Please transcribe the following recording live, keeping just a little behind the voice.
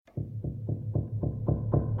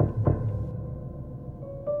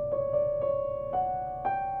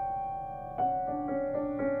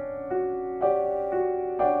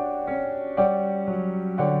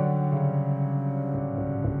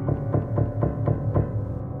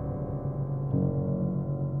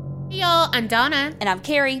I'm Donna. And I'm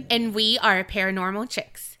Carrie. And we are Paranormal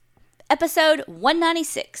Chicks. Episode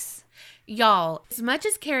 196. Y'all, as much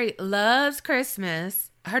as Carrie loves Christmas,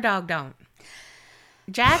 her dog don't.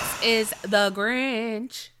 Jax is the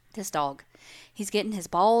Grinch. This dog. He's getting his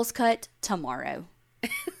balls cut tomorrow.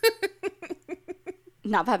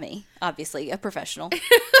 Not by me, obviously, a professional.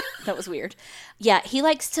 That was weird. Yeah, he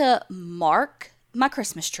likes to mark my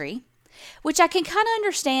Christmas tree, which I can kind of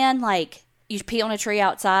understand, like, you pee on a tree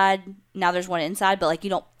outside, now there's one inside, but like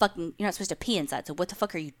you're not supposed to pee inside, so what the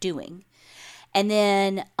fuck are you doing? And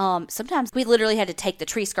then sometimes we literally had to take the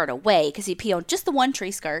tree skirt away because he'd pee on just the one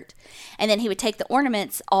tree skirt, and then he would take the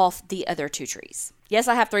ornaments off the other two trees. Yes,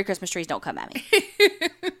 I have 3 Christmas trees, don't come at me.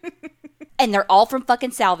 And they're all from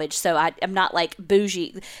fucking salvage, so I'm not like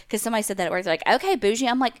bougie, because somebody said that at work, they're like, okay, bougie.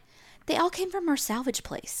 I'm like, they all came from our salvage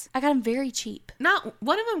place. I got them very cheap. Not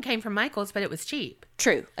one of them came from Michael's, but it was cheap.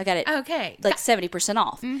 True. I got it. Okay. Like 70%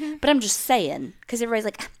 off. Mm-hmm. But I'm just saying, because everybody's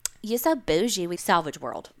like, you're so bougie with Salvage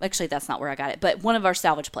World. Actually, that's not where I got it, but one of our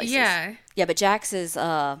salvage places. Yeah. Yeah, but Jax is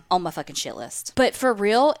on my fucking shit list. But for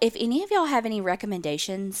real, if any of y'all have any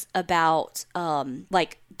recommendations about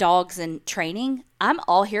like dogs and training, I'm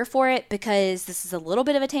all here for it, because this is a little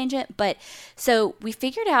bit of a tangent. But so we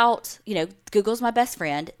figured out, Google's my best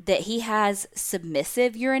friend, that he has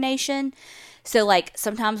submissive urination. So like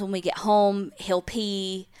sometimes when we get home, he'll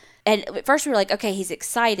pee. And at first we were like, okay, he's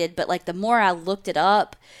excited. But like the more I looked it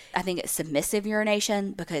up, I think it's submissive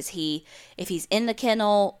urination, because if he's in the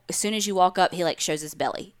kennel, as soon as you walk up, he like shows his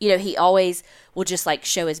belly. He always will just like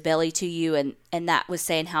show his belly to you. And that was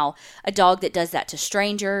saying how a dog that does that to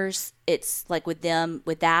strangers, it's like with them,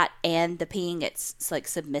 with that and the peeing, it's like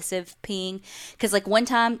submissive peeing. Because like one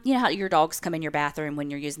time, you know how your dogs come in your bathroom when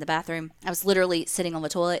you're using the bathroom? I was literally sitting on the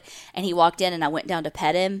toilet and he walked in and I went down to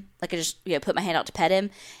pet him. Like I just put my hand out to pet him,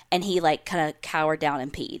 and he like kind of cowered down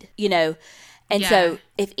and peed, And so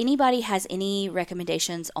if anybody has any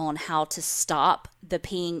recommendations on how to stop the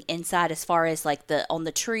peeing inside, as far as like on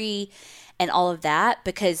the tree and all of that,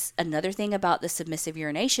 because another thing about the submissive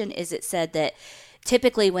urination is it said that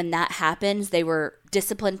typically when that happens, they were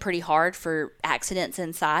disciplined pretty hard for accidents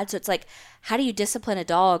inside. So it's like, how do you discipline a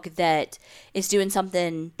dog that is doing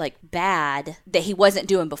something like bad that he wasn't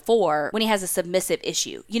doing before when he has a submissive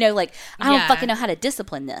issue? I don't fucking know how to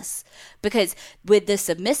discipline this, because with the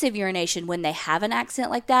submissive urination, when they have an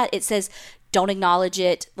accident like that, it says don't acknowledge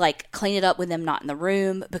it, like clean it up when them not in the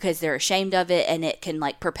room, because they're ashamed of it and it can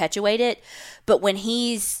like perpetuate it. But when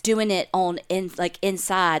he's doing it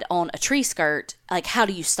inside on a tree skirt, like how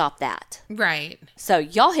do you stop that? Right. So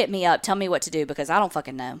y'all hit me up, tell me what to do, because I don't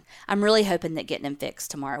fucking know. I'm really hoping that getting him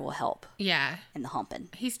fixed tomorrow will help. Yeah. In the humping.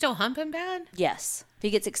 He's still humping bad? Yes. If he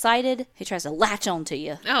gets excited, he tries to latch on to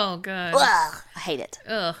you. Oh, good. Ugh, I hate it.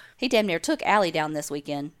 Ugh. He damn near took Allie down this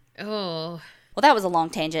weekend. Oh. Well, that was a long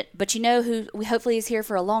tangent, but you know who hopefully is here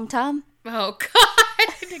for a long time? Oh,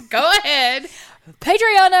 God. Go ahead.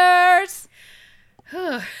 Patreoners!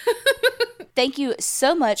 Thank you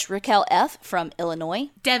so much, Raquel F. from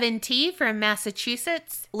Illinois, Devin T. from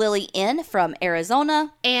Massachusetts, Lily N. from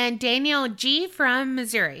Arizona, and Daniel G. from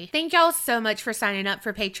Missouri. Thank y'all so much for signing up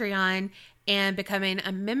for Patreon and becoming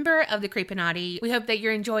a member of the Creepinati. We hope that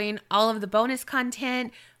you're enjoying all of the bonus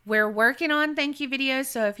content. We're working on thank you videos,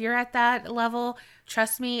 so if you're at that level,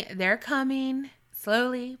 trust me, they're coming.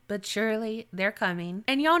 Slowly but surely, they're coming.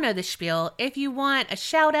 And y'all know the spiel. If you want a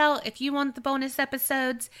shout out, if you want the bonus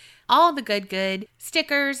episodes, all the good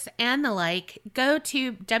stickers and the like, go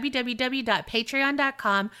to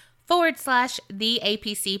www.patreon.com/the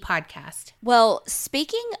APC podcast. Well,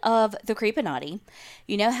 speaking of the Creepinati,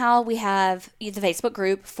 you know how we have the Facebook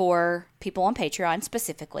group for people on Patreon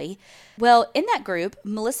specifically? Well, in that group,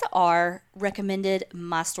 Melissa R. recommended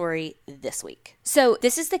my story this week. So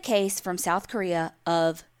this is the case from South Korea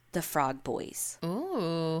of the Frog Boys.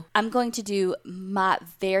 Ooh. I'm going to do my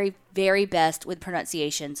very, very best with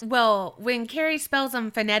pronunciations. Well, when Carrie spells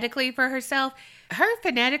them phonetically for herself, her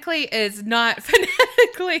phonetically is not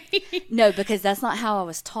phonetically. No, because that's not how I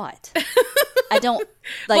was taught. I don't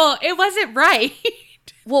like. Well, it wasn't right.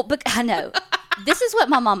 Well, but I know. This is what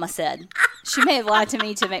my mama said. She may have lied to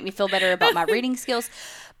me to make me feel better about my reading skills,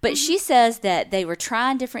 but she says that they were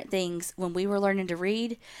trying different things when we were learning to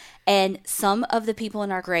read, and some of the people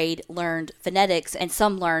in our grade learned phonetics and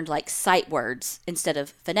some learned like sight words instead of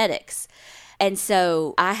phonetics. And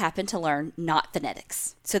so I happened to learn not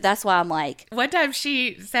phonetics. So that's why I'm like... One time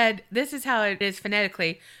she said, this is how it is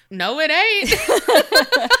phonetically. No, it ain't.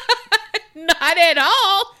 Not at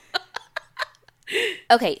all.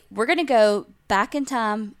 Okay, we're going to go back in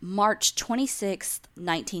time, March 26th,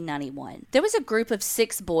 1991. There was a group of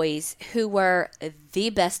 6 boys who were the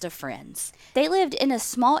best of friends. They lived in a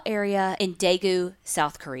small area in Daegu,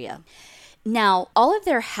 South Korea. Now, all of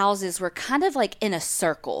their houses were kind of like in a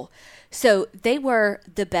circle. So they were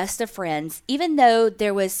the best of friends, even though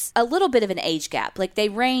there was a little bit of an age gap. Like they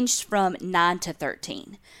ranged from 9 to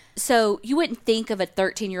 13. So you wouldn't think of a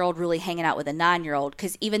 13-year-old really hanging out with a 9-year-old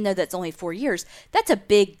because even though that's only 4 years, that's a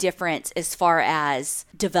big difference as far as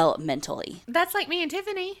developmentally. That's like me and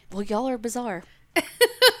Tiffany. Well, y'all are bizarre.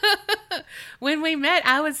 When we met,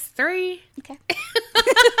 I was 3. Okay.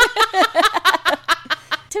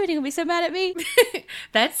 Tiffany gonna be so mad at me.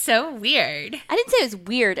 That's so weird. I didn't say it was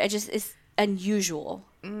weird. It's unusual.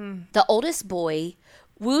 The oldest boy,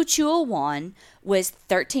 Woo Chul Won, was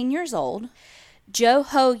 13 years old. Jo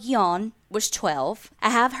Ho Yeon was 12. I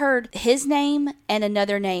have heard his name and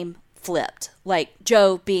another name flipped, like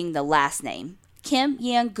Jo being the last name. Kim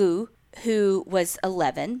Yang Gu, who was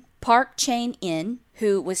 11. Park Chain In,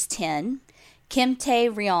 who was 10. Kim Tae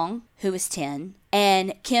Ryong, who was 10.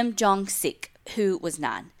 And Kim Jong Sik, who was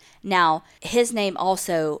 9. Now, his name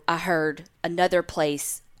also, I heard another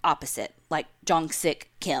place opposite, like Jong Sik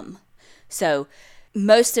Kim. So,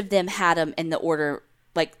 most of them had them in the order,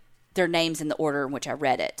 like their names in the order in which I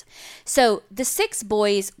read it. So, the 6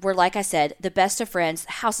 boys were, like I said, the best of friends,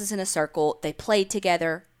 houses in a circle. They played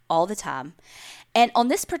together all the time. And on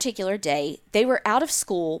this particular day, they were out of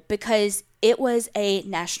school because it was a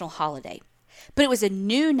national holiday. But it was a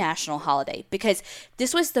new national holiday because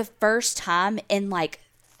this was the first time in like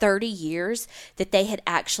 30 years that they had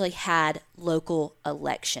actually had local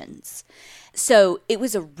elections. So it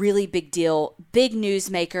was a really big deal, big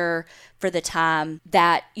newsmaker for the time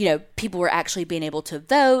that, you know, people were actually being able to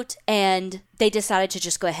vote, and they decided to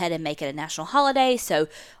just go ahead and make it a national holiday. So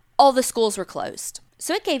all the schools were closed.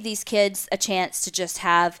 So it gave these kids a chance to just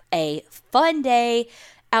have a fun day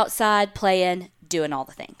outside playing, doing all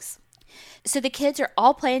the things. So the kids are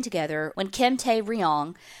all playing together when Kim Tae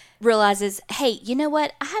Ryong realizes, hey, you know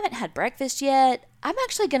what? I haven't had breakfast yet. I'm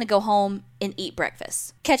actually going to go home and eat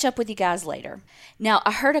breakfast. Catch up with you guys later. Now,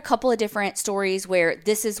 I heard a couple of different stories where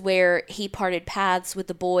this is where he parted paths with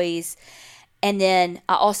the boys. And then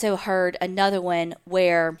I also heard another one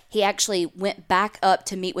where he actually went back up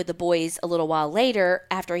to meet with the boys a little while later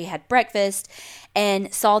after he had breakfast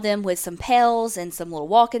and saw them with some pails and some little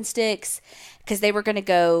walking sticks because they were going to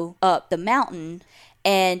go up the mountain.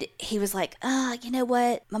 And he was like, you know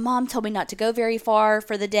what? My mom told me not to go very far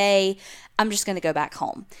for the day. I'm just going to go back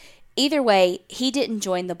home. Either way, he didn't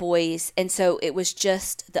join the boys, and so it was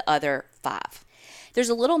just the other 5. There's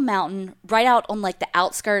a little mountain right out on like the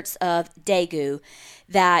outskirts of Daegu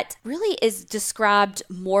that really is described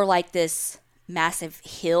more like this massive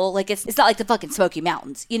hill. Like it's not like the fucking Smoky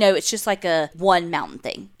Mountains. You know, it's just like a one mountain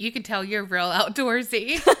thing. You can tell you're real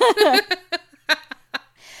outdoorsy.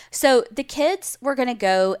 So the kids were going to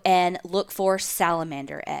go and look for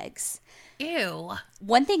salamander eggs. Ew.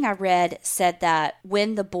 One thing I read said that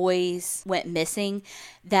when the boys went missing,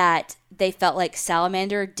 that they felt like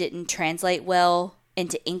salamander didn't translate well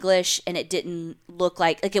into English, and it didn't look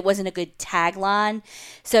like it wasn't a good tagline.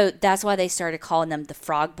 So that's why they started calling them the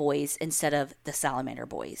Frog Boys instead of the Salamander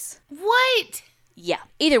Boys. What? Yeah.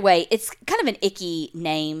 Either way, it's kind of an icky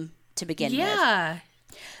name to begin with. Yeah.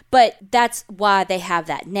 But that's why they have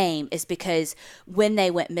that name, is because when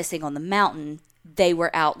they went missing on the mountain, they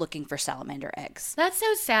were out looking for salamander eggs. That's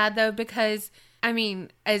so sad, though, because, I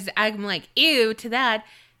mean, as I'm like, ew to that,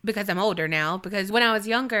 because I'm older now. Because when I was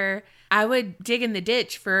younger, I would dig in the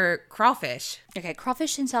ditch for crawfish. Okay,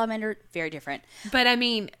 crawfish and salamander, very different. But, I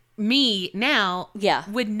mean, me now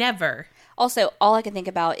would never. Also, all I can think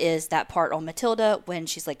about is that part on Matilda when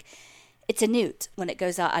she's like, it's a newt. When it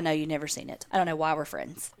goes out, I know you've never seen it. I don't know why we're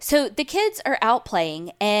friends. So the kids are out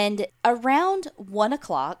playing, and around 1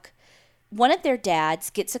 o'clock, one of their dads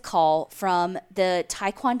gets a call from the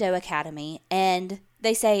Taekwondo Academy, and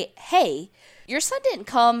they say, hey, your son didn't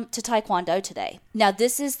come to Taekwondo today. Now,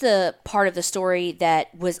 this is the part of the story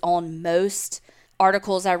that was on most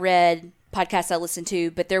articles I read, podcasts I listened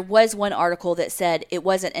to, but there was one article that said it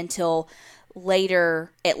wasn't until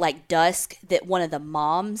later at like dusk that one of the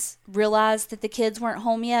moms realized that the kids weren't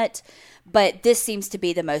home yet, but this seems to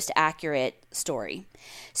be the most accurate story.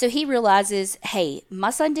 So he realizes, hey, my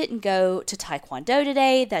son didn't go to Taekwondo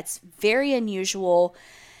today. That's very unusual.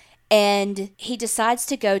 And he decides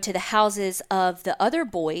to go to the houses of the other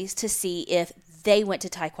boys to see if they went to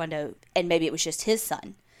Taekwondo and maybe it was just his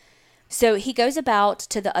son. So he goes about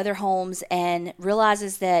to the other homes and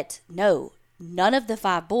realizes that no, none of the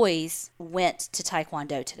 5 boys went to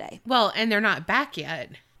Taekwondo today. Well, and they're not back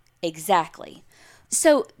yet. Exactly.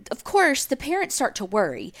 So, of course, the parents start to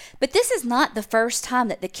worry, but this is not the first time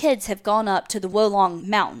that the kids have gone up to the Wolong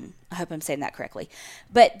Mountain. I hope I'm saying that correctly.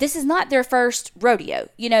 But this is not their first rodeo.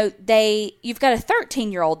 You know, you've got a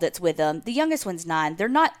 13-year-old that's with them. The youngest one's 9. They're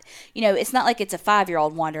not, it's not like it's a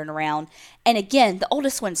 5-year-old wandering around. And again, the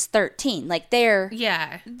oldest one's 13. Like they're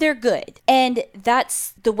good. And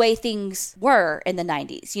that's the way things were in the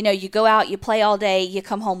 90s. You go out, you play all day, you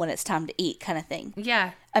come home when it's time to eat kind of thing.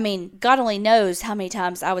 Yeah. I mean, God only knows how many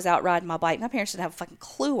times I was out riding my bike. My parents didn't have a fucking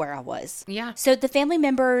clue where I was. Yeah. So the family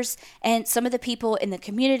members and some of the people in the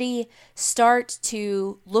community start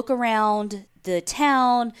to look around the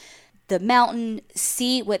town, the mountain,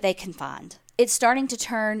 see what they can find. It's starting to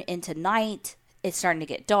turn into night. It's starting to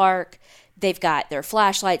get dark. They've got their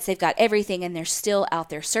flashlights. They've got everything, and they're still out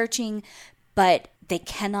there searching, but they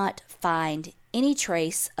cannot find any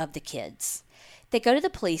trace of the kids. They go to the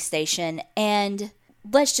police station, and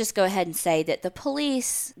let's just go ahead and say that the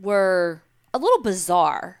police were a little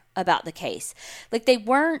bizarre about the case. Like they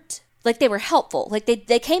weren't, like they were helpful. Like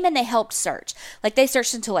they came in, they helped search. Like they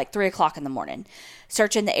searched until like 3 o'clock in the morning,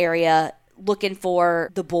 searching the area, looking for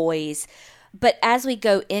the boys. But as we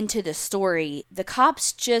go into the story, the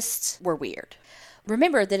cops just were weird.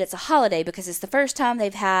 Remember that it's a holiday because it's the first time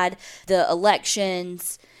they've had the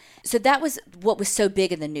elections. So that was what was so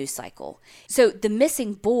big in the news cycle. So the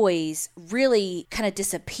missing boys really kind of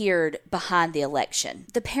disappeared behind the election.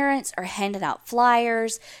 The parents are handing out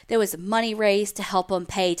flyers. There was a money raised to help them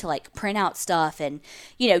pay to like print out stuff and,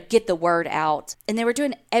 get the word out. And they were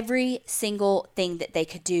doing every single thing that they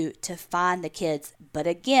could do to find the kids. But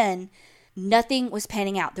again, nothing was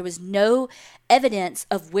panning out. There was no evidence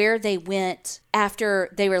of where they went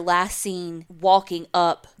after they were last seen walking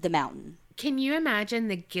up the mountain. Can you imagine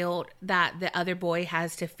the guilt that the other boy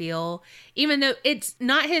has to feel, even though it's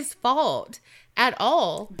not his fault at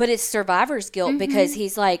all? But it's survivor's guilt because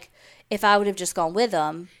he's like, if I would have just gone with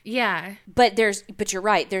them. Yeah. But you're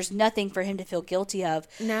right. There's nothing for him to feel guilty of.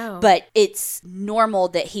 No. But it's normal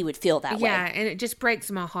that he would feel that way. Yeah, and it just breaks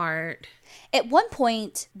my heart. At one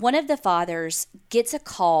point, one of the fathers gets a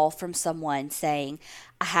call from someone saying,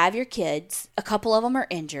 I have your kids. A couple of them are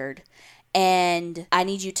injured. And I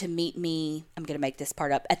need you to meet me, I'm going to make this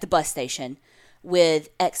part up, at the bus station with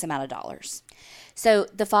X amount of dollars. So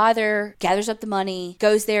the father gathers up the money,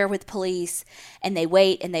 goes there with police, and they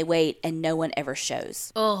wait, and no one ever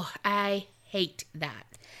shows. Oh, I hate that.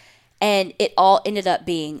 And it all ended up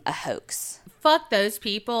being a hoax. Fuck those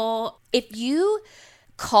people. If you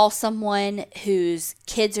call someone whose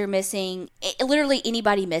kids are missing, literally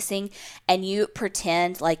anybody missing, and you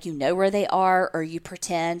pretend like you know where they are, or you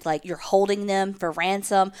pretend like you're holding them for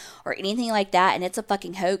ransom or anything like that, and it's a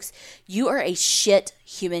fucking hoax, you are a shit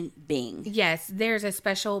human being. Yes, there's a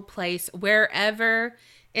special place wherever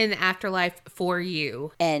in the afterlife for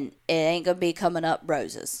you. And it ain't gonna be coming up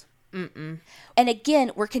roses. Mm-mm. And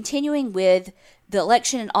again, we're continuing with the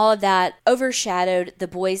election, and all of that overshadowed the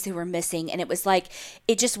boys who were missing. And it was like,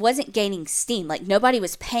 it just wasn't gaining steam. Like nobody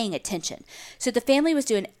was paying attention. So the family was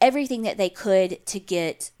doing everything that they could to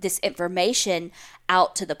get this information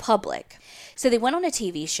out to the public. So they went on a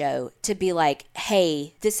TV show to be like,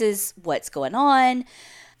 hey, this is what's going on.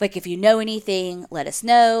 Like, if you know anything, let us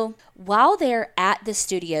know. While they're at the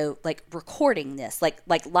studio, like recording this, like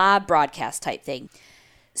live broadcast type thing,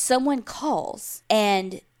 someone calls,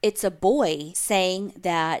 and it's a boy saying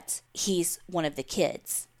that he's one of the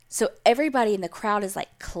kids. So everybody in the crowd is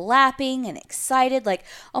like clapping and excited, like,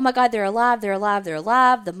 oh my God, they're alive, they're alive, they're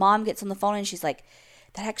alive. The mom gets on the phone and she's like,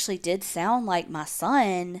 that actually did sound like my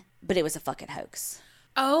son, but it was a fucking hoax.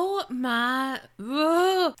 Oh my.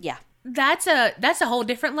 Ugh. Yeah. That's a whole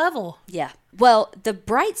different level. Yeah. Well, the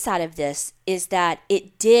bright side of this is that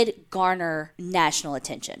it did garner national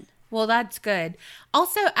attention. Well, that's good.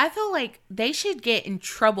 Also, I feel like they should get in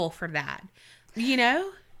trouble for that. You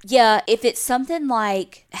know? Yeah, if it's something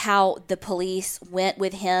like how the police went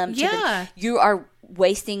with him. You are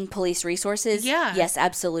wasting police resources. Yeah. Yes,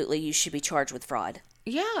 absolutely. You should be charged with fraud.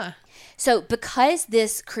 Yeah. So because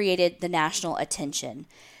this created the national attention,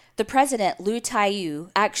 the president, Liu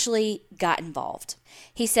Taiyu, actually got involved.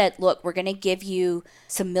 He said, look, we're going to give you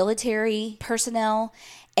some military personnel.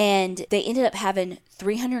 And they ended up having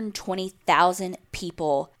 320,000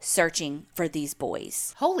 people searching for these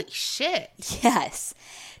boys. Holy shit. Yes.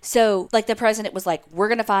 So, like, the president was like, we're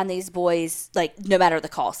going to find these boys, like, no matter the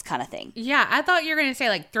cost kind of thing. Yeah, I thought you were going to say,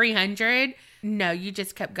 like, 300. No, you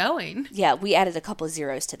just kept going. Yeah, we added a couple of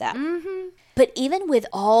zeros to that. But even with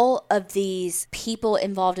all of these people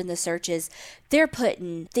involved in the searches, they're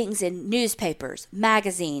putting things in newspapers,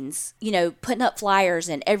 magazines, putting up flyers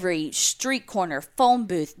in every street corner, phone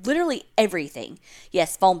booth, literally everything.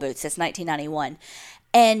 Yes, phone booths, it's 1991.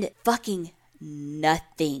 And fucking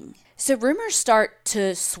nothing. So rumors start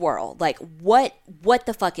to swirl. Like, what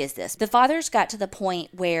the fuck is this? The fathers got to the point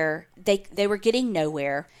where they were getting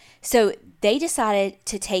nowhere. So they decided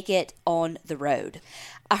to take it on the road.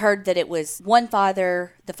 I heard that it was one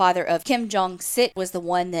father, the father of Kim Jong-sik, was the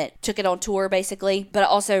one that took it on tour, basically. But I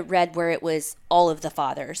also read where it was all of the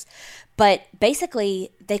fathers. But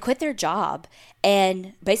basically, they quit their job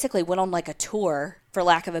and basically went on like a tour, for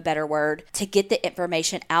lack of a better word, to get the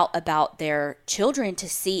information out about their children to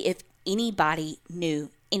see if anybody knew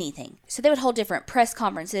anything. So they would hold different press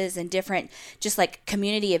conferences and different just like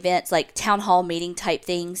community events, like town hall meeting type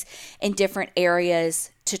things in different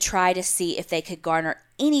areas to try to see if they could garner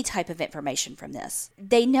any type of information from this.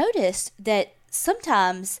 They noticed that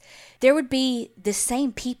sometimes there would be the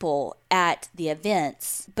same people at the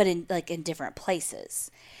events, but in different places.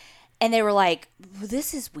 And they were like, well,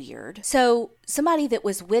 this is weird. So somebody that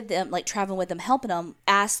was with them, like traveling with them, helping them,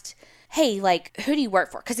 asked, hey, like, who do you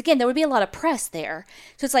work for? Because again, there would be a lot of press there.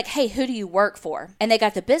 So it's like, hey, who do you work for? And they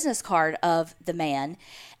got the business card of the man.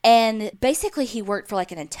 And basically he worked for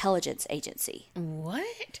like an intelligence agency.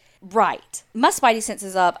 What? Right. My spidey sense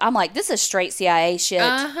is up. I'm like, this is straight CIA shit.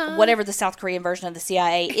 Whatever the South Korean version of the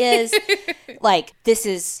CIA is. Like, this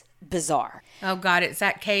is bizarre. Oh, God, it's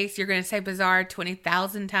that case. You're going to say bizarre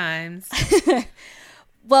 20,000 times.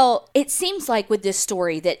 Well, it seems like with this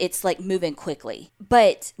story that it's like moving quickly.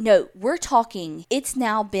 But no, we're talking, it's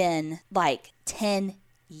now been like 10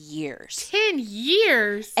 years. 10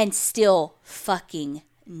 years? And still fucking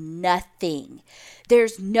nothing.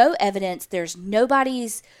 There's no evidence. There's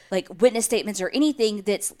nobody's like witness statements or anything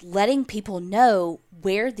that's letting people know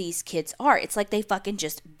where these kids are. It's like they fucking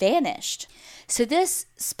just vanished. So this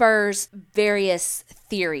spurs various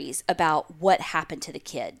theories about what happened to the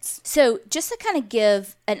kids. So just to kind of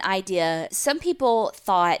give an idea, some people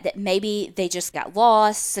thought that maybe they just got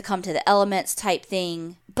lost, succumbed to the elements type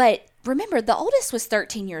thing. But remember, the oldest was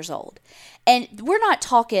 13 years old. And we're not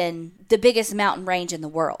talking the biggest mountain range in the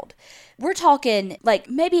world. We're talking like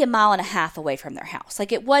maybe a mile and a half away from their house.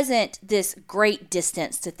 Like it wasn't this great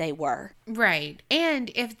distance that they were. Right. And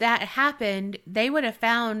if that happened, they would have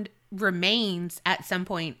found remains at some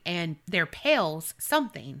point and their pails,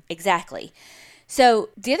 something. Exactly. So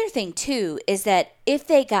the other thing too is that if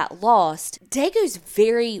they got lost, Daegu's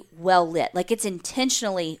very well lit. Like it's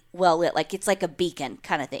intentionally well lit. Like it's like a beacon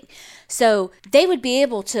kind of thing. So they would be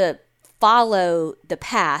able to follow the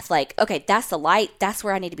path. Like, okay, that's the light. That's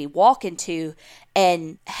where I need to be walking to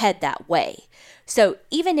and head that way. So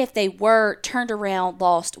even if they were turned around,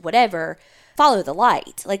 lost, whatever, follow the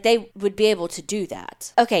light. Like they would be able to do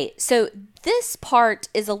that. Okay, so this part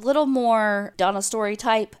is a little more Donna story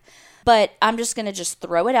type, but I'm just going to just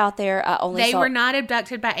throw it out there. They were not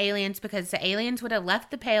abducted by aliens because the aliens would have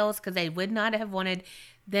left the pails because they would not have wanted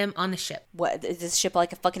them on the ship. What, is this ship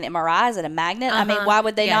like a fucking MRI? Is it a magnet? I mean, why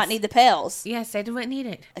would they not need the pails? Yes, they wouldn't need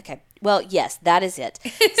it. Okay. Well, yes, that is it.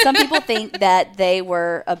 Some people think that they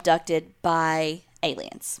were abducted by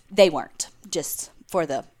aliens. They weren't, just for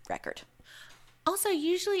the record. Also,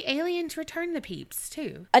 usually aliens return the peeps,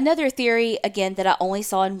 too. Another theory, again, that I only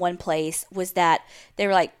saw in one place was that they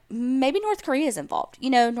were like, maybe North Korea is involved. You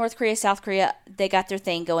know, North Korea, South Korea, they got their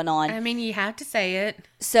thing going on. I mean, you have to say it.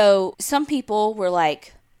 So some people were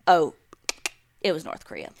like, oh, it was North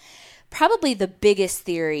Korea. Probably the biggest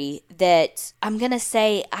theory that I'm going to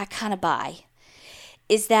say I kind of buy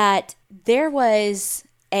is that there was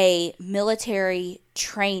a military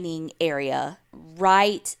training area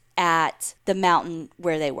right at the mountain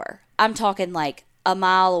where they were. I'm talking like a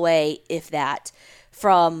mile away, if that,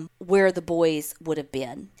 from where the boys would have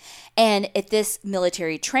been. And at this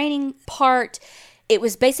military training part, it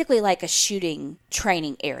was basically like a shooting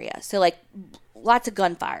training area. So like lots of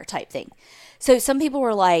gunfire type thing. So some people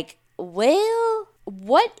were like, well,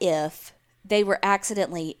 what if they were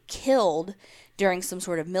accidentally killed during some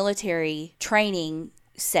sort of military training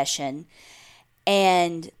session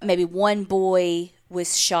and maybe one boy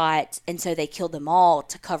was shot and so they killed them all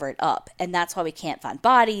to cover it up, and that's why we can't find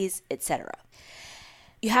bodies, etc.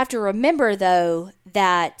 You have to remember though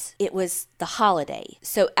that it was the holiday,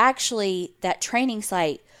 so actually that training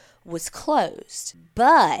site was closed,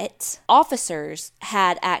 but officers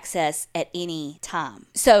had access at any time.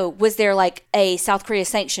 So was there like a South Korea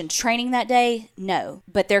sanctioned training that day? No,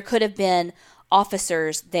 but there could have been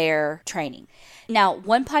officers there training. Now,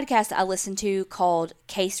 one podcast I listened to called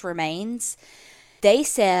Case Remains, they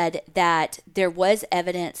said that there was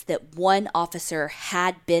evidence that one officer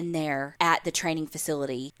had been there at the training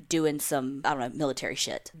facility doing some, military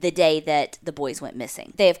shit the day that the boys went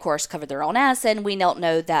missing. They, of course, covered their own ass, and we don't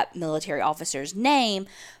know that military officer's name,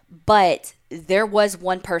 but there was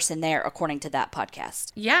one person there, according to that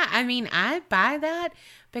podcast. Yeah, I mean, I buy that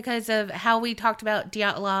because of how we talked about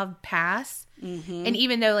Dyatlov Pass. Mm-hmm. And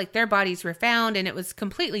even though, like, their bodies were found and it was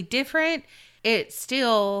completely different, it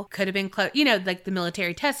still could have been close. You know, like the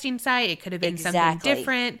military testing site, it could have been something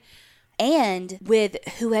different. And with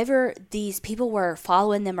whoever these people were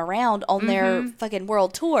following them around on their fucking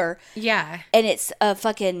world tour. Yeah. And it's a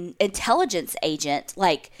fucking intelligence agent.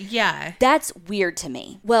 Like, yeah. That's weird to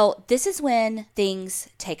me. Well, this is when things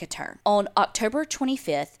take a turn. On October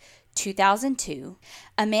 25th, 2002,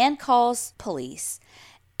 a man calls police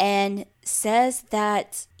and says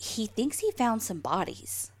that he thinks he found some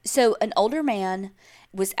bodies. So an older man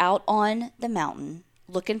was out on the mountain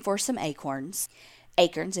looking for some acorns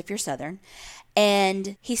if you're Southern,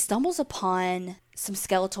 and he stumbles upon some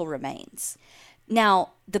skeletal remains.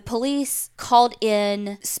 Now, the police called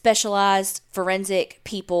in specialized forensic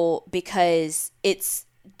people because it's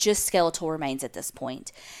just skeletal remains at this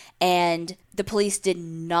point. And the police did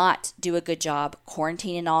not do a good job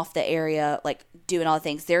quarantining off the area, like doing all the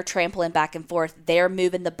things. They're trampling back and forth. They're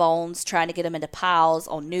moving the bones, trying to get them into piles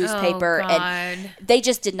on newspaper. And they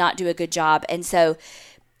just did not do a good job. And so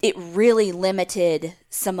it really limited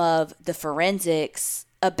some of the forensics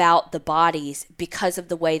about the bodies because of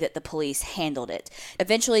the way that the police handled it.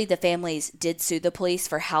 Eventually, the families did sue the police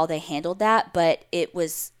for how they handled that, but it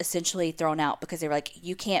was essentially thrown out because they were like,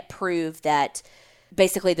 you can't prove that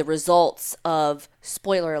basically the results of,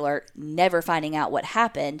 spoiler alert, never finding out what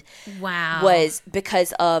happened was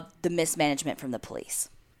because of the mismanagement from the police.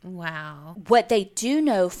 Wow. What they do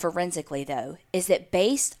know forensically, though, is that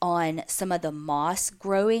based on some of the moss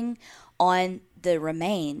growing on the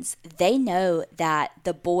remains, they know that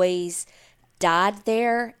the boys died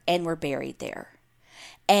there and were buried there.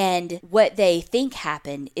 And what they think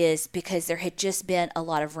happened is because there had just been a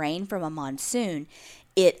lot of rain from a monsoon,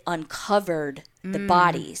 it uncovered the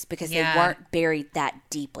bodies because they weren't buried that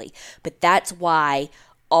deeply. But that's why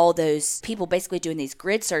all those people basically doing these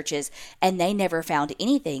grid searches and they never found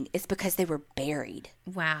anything. It's because they were buried.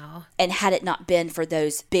 Wow. And had it not been for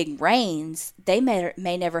those big rains, they may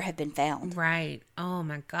never have been found. Right. Oh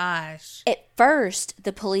my gosh. At first,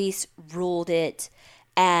 the police ruled it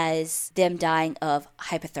as them dying of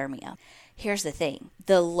hypothermia. Here's the thing.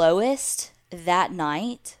 The lowest that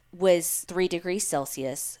night was 3 degrees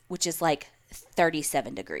Celsius, which is like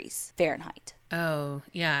 37 degrees Fahrenheit. Oh,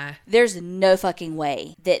 yeah. There's no fucking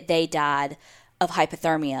way that they died of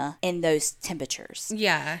hypothermia in those temperatures.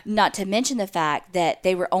 Yeah. Not to mention the fact that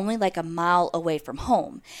they were only like a mile away from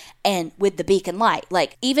home. And with the beacon light,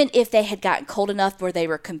 like even if they had gotten cold enough where they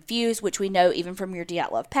were confused, which we know even from your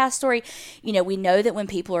Dyatlov Pass story, you know, we know that when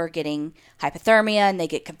people are getting hypothermia and they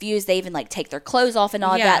get confused, they even like take their clothes off and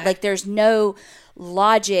all that. Like there's no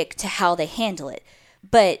logic to how they handle it.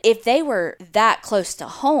 But if they were that close to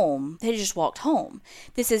home, they just walked home.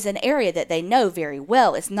 This is an area that they know very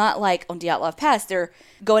well. It's not like on Dyatlov Pass, they're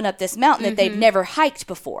going up this mountain that they've never hiked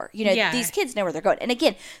before. You know, these kids know where they're going. And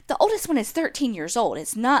again, the oldest one is 13 years old.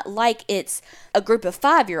 It's not like it's a group of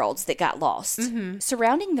 5-year-olds that got lost.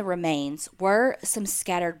 Surrounding the remains were some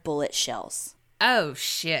scattered bullet shells. Oh,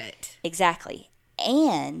 shit. Exactly.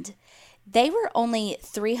 And they were only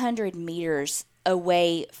 300 meters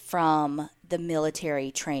away from the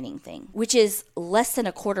military training thing, which is less than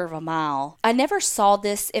a quarter of a mile. I never saw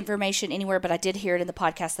this information anywhere, but I did hear it in the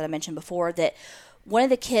podcast that I mentioned before that one of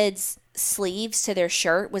the kids' sleeves to their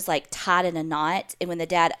shirt was like tied in a knot. And when the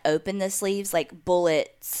dad opened the sleeves, like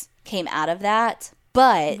bullets came out of that.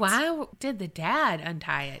 But why did the dad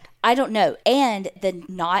untie it? I don't know. And the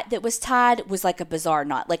knot that was tied was like a bizarre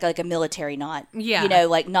knot, like a military knot. Yeah. You know,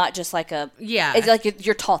 like not just like a... Yeah. It's like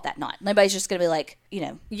you're taught that knot. Nobody's just going to be like, you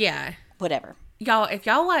know... Yeah. Whatever. Y'all, if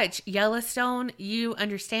y'all watch Yellowstone, you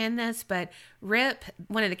understand this, but Rip,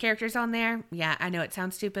 one of the characters on there, yeah, I know it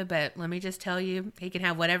sounds stupid, but let me just tell you, he can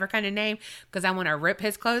have whatever kind of name because I want to rip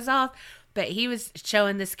his clothes off. But he was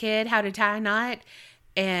showing this kid how to tie a knot,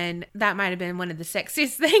 and that might have been one of the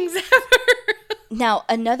sexiest things ever. Now,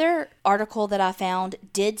 another article that I found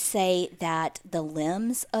did say that the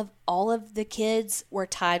limbs of all of the kids were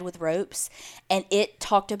tied with ropes, and it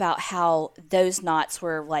talked about how those knots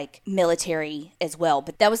were like military as well,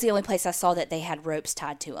 but that was the only place I saw that they had ropes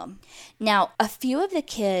tied to them. Now, a few of the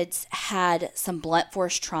kids had some blunt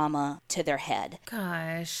force trauma to their head.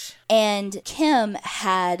 Gosh. And Kim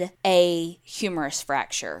had a humerus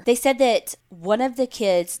fracture. They said that one of the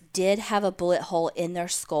kids did have a bullet hole in their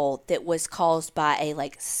skull that was caused by a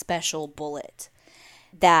like special bullet.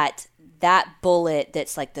 That bullet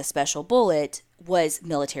that's like the special bullet was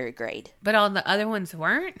military grade. But all the other ones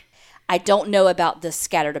weren't? I don't know about the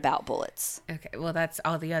scattered about bullets. Okay, well, that's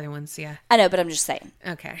all the other ones, yeah. I know, but I'm just saying.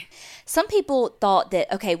 Okay. Some people thought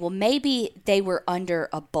that, okay, well, maybe they were under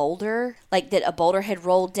a boulder, like that a boulder had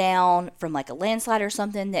rolled down from like a landslide or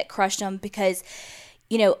something that crushed them, because,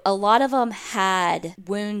 you know, a lot of them had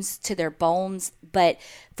wounds to their bones, but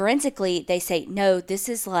forensically they say, no, this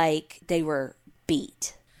is like they were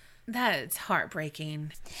beat. That's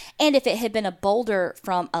heartbreaking. And if it had been a boulder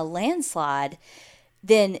from a landslide,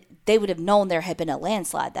 then they would have known there had been a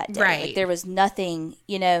landslide that day. Right. Like there was nothing,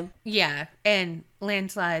 you know. Yeah, and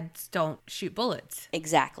landslides don't shoot bullets.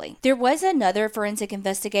 Exactly. There was another forensic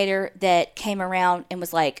investigator that came around and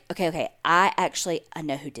was like, okay, I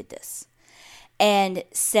know who did this. And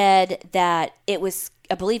said that it was,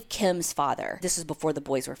 I believe, Kim's father. This was before the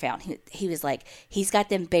boys were found. He was like, he's got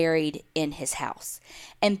them buried in his house.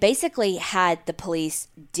 And basically had the police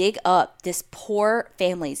dig up this poor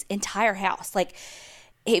family's entire house. Like,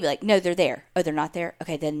 he'd be like, no, they're there. Oh, they're not there?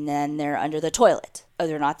 Okay, then they're under the toilet. Oh,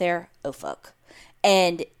 they're not there? Oh, fuck.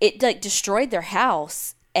 And it, like, destroyed their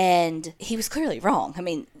house. And he was clearly wrong. I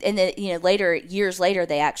mean, and then, you know, years later,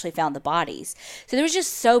 they actually found the bodies. So there was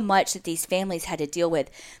just so much that these families had to deal with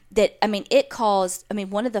that, I mean, it caused, I mean,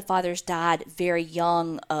 one of the fathers died very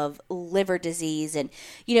young of liver disease. And,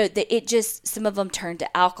 you know, it just, some of them turned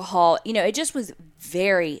to alcohol. You know, it just was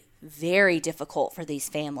very, very difficult for these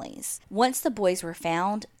families. Once the boys were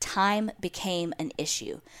found, time became an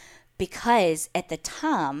issue. Because at the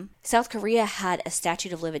time, South Korea had a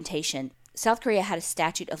statute of limitations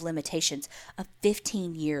of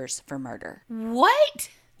 15 years for murder. What?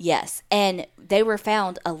 Yes, and they were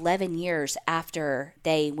found 11 years after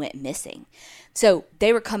they went missing. So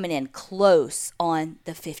they were coming in close on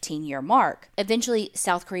the 15-year mark. Eventually,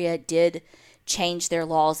 South Korea did change their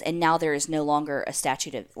laws, and now there is no longer a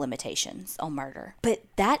statute of limitations on murder. But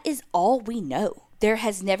that is all we know. There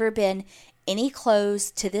has never been any close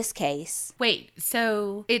to this case. Wait,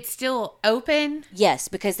 so it's still open? Yes,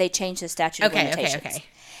 because they changed the statute of limitations. Okay.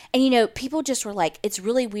 And, you know, people just were like, it's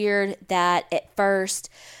really weird that at first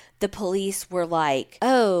the police were like,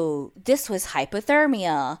 oh, this was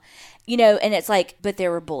hypothermia. You know, and it's like, but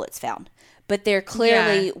there were bullets found. But there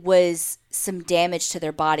clearly was some damage to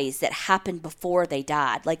their bodies that happened before they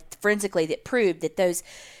died. Like, forensically, that proved that those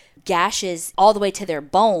gashes all the way to their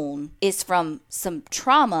bone is from some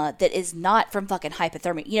trauma that is not from fucking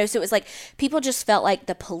hypothermia. You know, so it was like people just felt like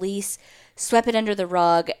the police swept it under the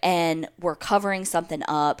rug and were covering something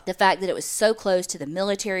up. The fact that it was so close to the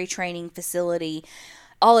military training facility,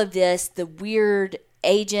 all of this, the weird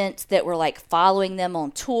agents that were like following them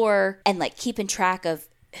on tour and like keeping track of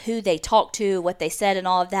who they talked to, what they said and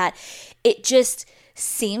all of that. It just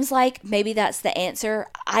seems like maybe that's the answer.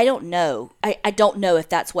 I don't know. I don't know if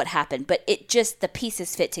that's what happened, but it just, the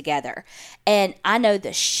pieces fit together. And I know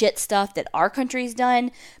the shit stuff that our country's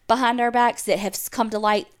done behind our backs that have come to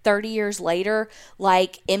light 30 years later,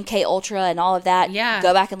 like MK Ultra and all of that. Yeah.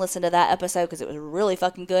 Go back and listen to that episode because it was really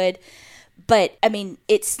fucking good. But I mean,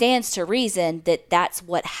 it stands to reason that that's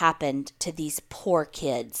what happened to these poor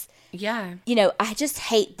kids. Yeah. You know, I just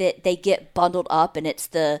hate that they get bundled up and it's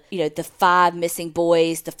the, you know, the 5 missing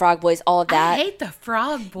boys, the Frog Boys, all of that. I hate the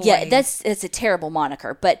Frog Boys. Yeah, it's a terrible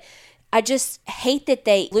moniker. But I just hate that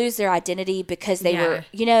they lose their identity because they were,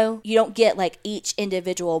 you know, you don't get like each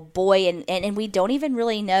individual boy and we don't even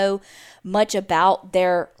really know much about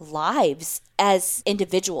their lives as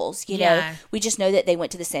individuals, you know. We just know that they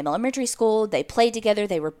went to the same elementary school, they played together,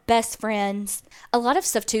 they were best friends. A lot of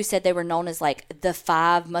stuff too said they were known as like the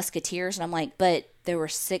 5 Musketeers, and I'm like, but there were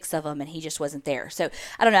 6 of them and he just wasn't there. So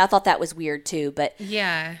I don't know, I thought that was weird too. But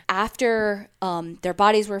yeah, after their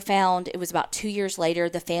bodies were found, it was about 2 years later,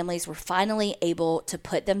 the families were finally able to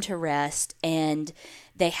put them to rest, and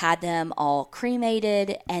they had them all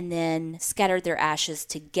cremated and then scattered their ashes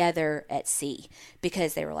together at sea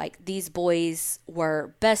because they were like, these boys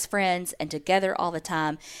were best friends and together all the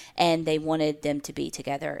time, and they wanted them to be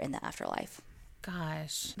together in the afterlife.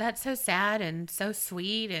 Gosh, that's so sad and so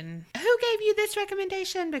sweet. And who gave you this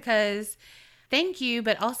recommendation? Because thank you,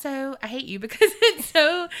 but also I hate you because it's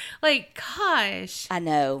so, like, gosh. I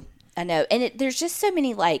know. And there's just so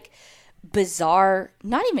many, like, bizarre,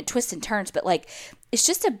 not even twists and turns, but, like, it's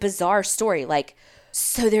just a bizarre story. Like,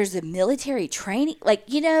 so there's a military training, like,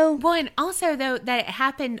 you know. Well, and also, though, that it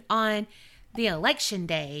happened on the election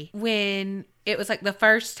day when it was like the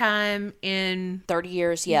first time in 30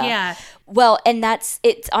 years. Yeah. Yeah. Well, and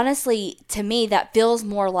it's honestly, to me, that feels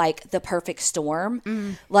more like the perfect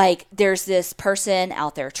storm. Like, there's this person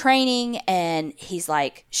out there training and he's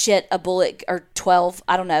like, shit, a bullet or 12,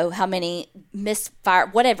 I don't know how many misfire,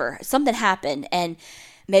 whatever, something happened, and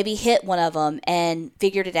maybe hit one of them and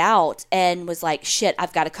figured it out and was like, shit,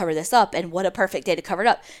 I've got to cover this up. And what a perfect day to cover it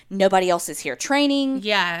up. Nobody else is here training.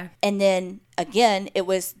 Yeah. And then again, it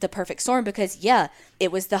was the perfect storm because, yeah,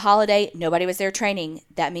 it was the holiday. Nobody was there training.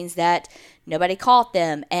 That means that nobody caught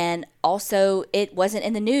them. And also, it wasn't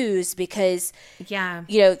in the news because, yeah,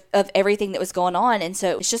 you know, of everything that was going on. And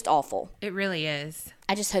so it's just awful. It really is.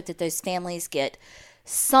 I just hope that those families get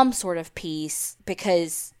some sort of peace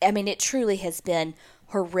because, I mean, it truly has been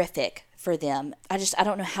horrific for them. I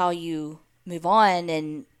don't know how you move on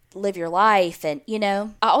and live your life. And, you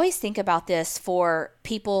know, I always think about this for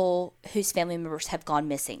people whose family members have gone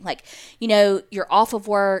missing. Like, you know, you're off of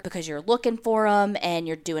work because you're looking for them and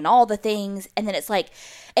you're doing all the things. And then it's like,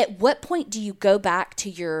 at what point do you go back to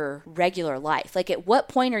your regular life? Like, at what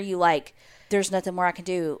point are you like, there's nothing more I can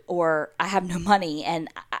do, or I have no money and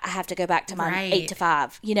I have to go back to my 8 to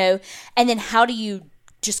 5, you know? And then how do you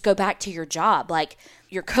just go back to your job? Like,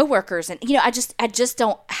 your coworkers, and, you know, I just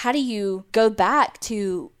don't, how do you go back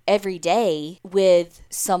to every day with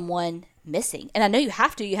someone missing? And I know you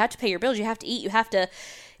have to pay your bills, you have to eat, you have to,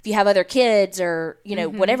 if you have other kids or, you know,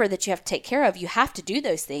 whatever that you have to take care of, you have to do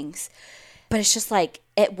those things. But it's just like,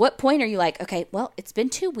 at what point are you like, okay, well, it's been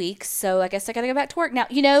 2 weeks, so I guess I got to go back to work now.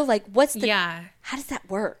 You know, like, what's the, how does that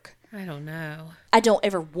work? I don't know. I don't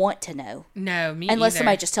ever want to know. No, me Unless either.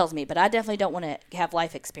 somebody just tells me, but I definitely don't want to have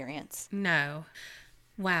life experience. No.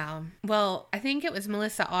 Wow. Well, I think it was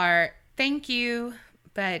Melissa R. Thank you,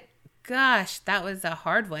 but gosh, that was a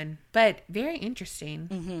hard one, but very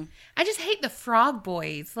interesting. I just hate the frog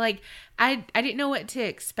boys. Like, I didn't know what to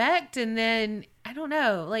expect, and then I don't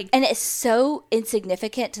know, like, and it's so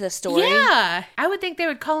insignificant to the story. Yeah, I would think they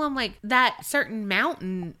would call them like that certain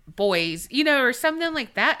mountain boys, you know, or something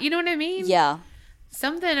like that. You know what I mean? Yeah,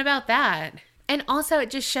 something about that. And also, it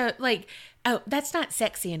just showed like, oh, that's not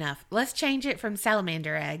sexy enough. Let's change it from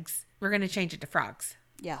salamander eggs. We're gonna change it to frogs.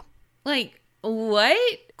 Yeah, like. What?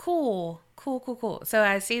 Cool. So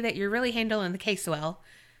I see that you're really handling the case well.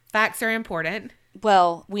 Facts are important.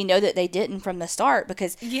 Well, we know that they didn't from the start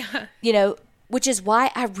because, yeah, you know, which is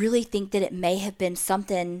why I really think that it may have been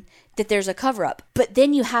something that there's a cover up. But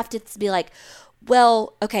then you have to be like,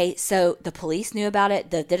 well, okay, so the police knew about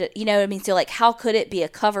it. You know what I mean? So, like, how could it be a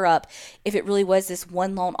cover up if it really was this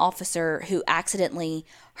one lone officer who accidentally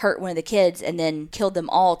hurt one of the kids and then killed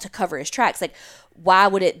them all to cover his tracks? Like, why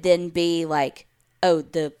would it then be like, oh,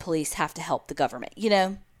 the police have to help the government, you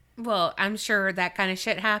know? Well, I'm sure that kind of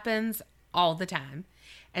shit happens all the time.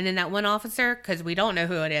 And then that one officer, because we don't know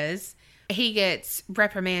who it is, he gets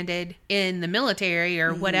reprimanded in the military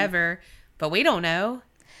or whatever, but we don't know.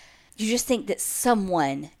 You just think that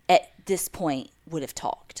someone at this point would have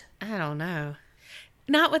talked. I don't know.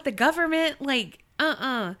 Not with the government, like,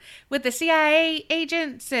 with the CIA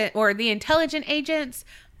agents or the intelligent agents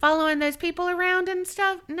following those people around and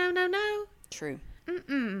stuff. No. True.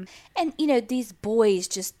 And, you know, these boys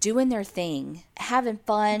just doing their thing, having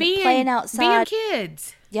fun, playing outside. Being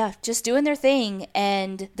kids. Yeah, just doing their thing,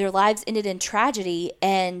 and their lives ended in tragedy,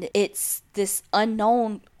 and it's this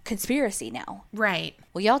unknown conspiracy now. Right.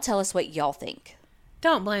 Well, y'all tell us what y'all think.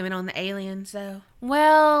 Don't blame it on the aliens, though.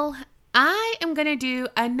 Well, I am going to do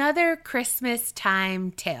another Christmas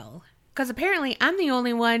time tale. Because apparently I'm the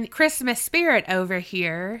only one Christmas spirit over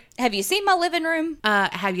here. Have you seen my living room?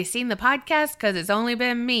 Have you seen the podcast? Because it's only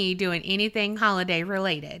been me doing anything holiday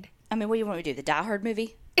related. I mean, what do you want me to do? The Die Hard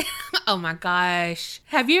movie? Oh my gosh.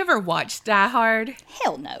 Have you ever watched Die Hard?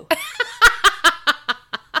 Hell no.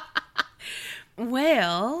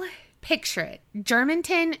 Well, picture it.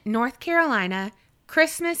 Germantown, North Carolina,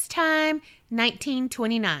 Christmas time,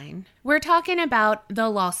 1929. We're talking about the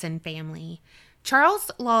Lawson family. Charles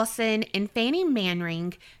Lawson and Fanny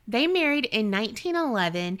Manring, they married in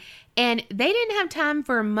 1911, and they didn't have time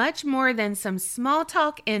for much more than some small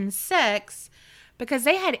talk and sex because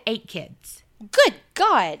they had 8 kids. Good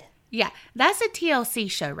God. Yeah, that's a TLC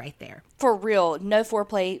show right there. For real, no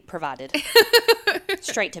foreplay provided.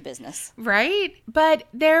 Straight to business. Right? But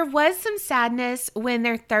there was some sadness when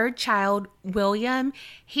their third child, William,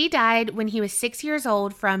 he died when he was 6 years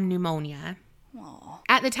old from pneumonia. Aww.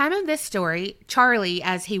 At the time of this story, Charlie,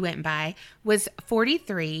 as he went by, was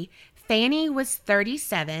 43. Fanny was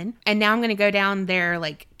 37, and now I'm going to go down their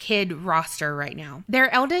kid roster right now.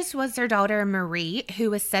 Their eldest was their daughter Marie, who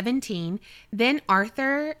was 17, then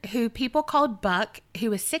Arthur, who people called Buck, who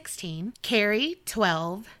was 16, Carrie,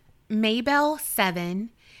 12, Maybelle, 7,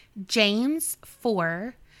 James,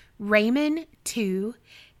 4, Raymond, 2,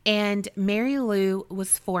 and Mary Lou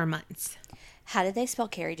was 4 months. How did they spell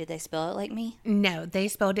Carrie? Did they spell it like me? No, they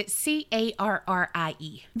spelled it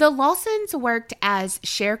Carrie. The Lawsons worked as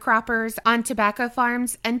sharecroppers on tobacco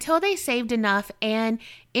farms until they saved enough, and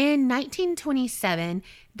in 1927,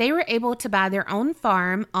 they were able to buy their own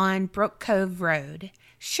farm on Brook Cove Road.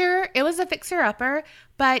 Sure, it was a fixer-upper,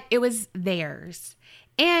 but it was theirs.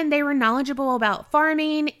 And they were knowledgeable about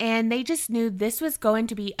farming, and they just knew this was going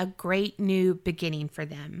to be a great new beginning for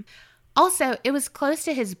them. Also, it was close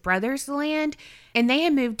to his brother's land, and they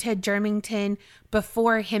had moved to Germington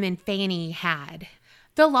before him and Fanny had.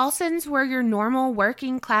 The Lawsons were your normal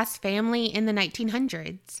working class family in the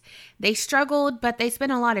 1900s. They struggled, but they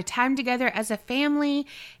spent a lot of time together as a family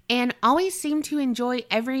and always seemed to enjoy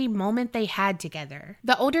every moment they had together.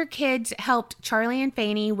 The older kids helped Charlie and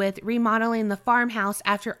Fanny with remodeling the farmhouse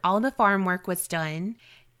after all the farm work was done.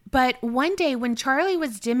 But one day when Charlie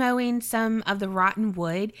was demoing some of the rotten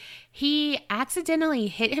wood, he accidentally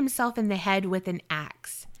hit himself in the head with an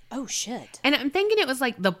axe. Oh, shit. And I'm thinking it was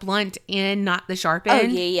the blunt end, not the sharp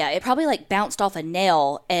end. Oh, yeah. It probably bounced off a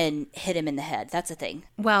nail and hit him in the head. That's a thing.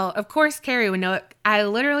 Well, of course, Carrie would know it. I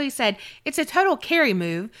literally said, it's a total Carrie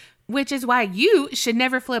move, which is why you should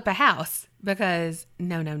never flip a house. Because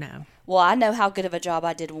no. Well, I know how good of a job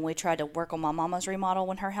I did when we tried to work on my mama's remodel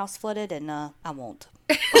when her house flooded, and I won't.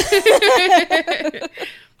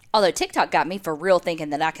 Although TikTok got me for real thinking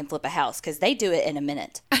that I can flip a house, because they do it in a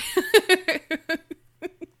minute.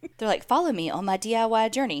 They're like, follow me on my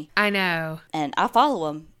DIY journey. I know. And I follow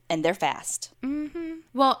them, and they're fast. Mm-hmm.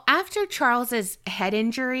 Well, after Charles's head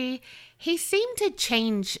injury, he seemed to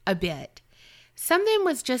change a bit. Something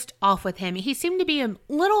was just off with him. He seemed to be a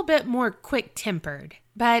little bit more quick-tempered.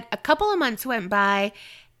 But a couple of months went by,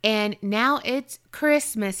 and now it's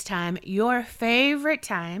Christmas time, your favorite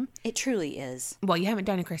time. It truly is. Well, you haven't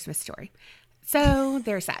done a Christmas story. So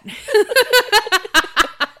there's that.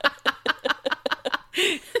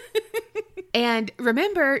 And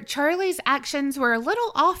remember, Charlie's actions were a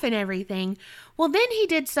little off and everything. Well, then he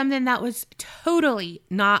did something that was totally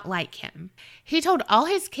not like him. He told all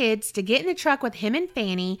his kids to get in the truck with him and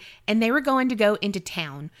Fanny, and they were going to go into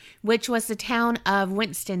town, which was the town of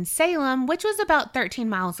Winston-Salem, which was about 13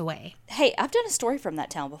 miles away. Hey, I've done a story from that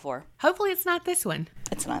town before. Hopefully it's not this one.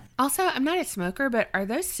 It's not. Also, I'm not a smoker, but are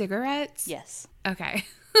those cigarettes? Yes. Okay.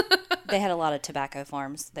 They had a lot of tobacco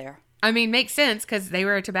farms there. I mean, makes sense because they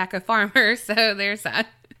were a tobacco farmer, so there's that.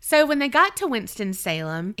 So when they got to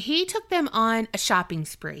Winston-Salem, he took them on a shopping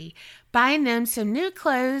spree, buying them some new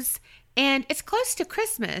clothes, and it's close to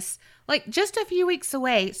Christmas, just a few weeks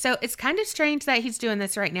away. So it's kind of strange that he's doing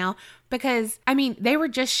this right now because, they were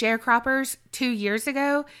just sharecroppers 2 years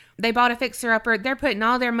ago. They bought a fixer-upper. They're putting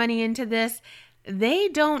all their money into this. They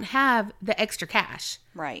don't have the extra cash.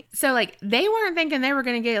 Right. So, they weren't thinking they were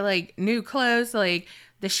going to get, new clothes,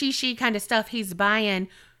 the shishi kind of stuff he's buying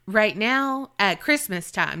right now at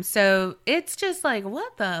Christmas time. So it's just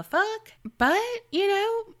what the fuck? But,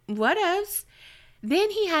 what else?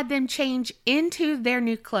 Then he had them change into their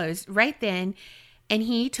new clothes right then, and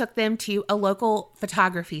he took them to a local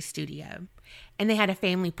photography studio. And they had a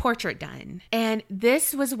family portrait done. And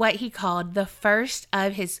this was what he called the first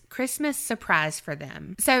of his Christmas surprise for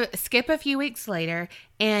them. So skip a few weeks later,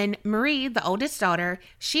 and Marie, the oldest daughter,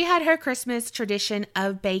 she had her Christmas tradition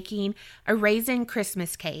of baking a raisin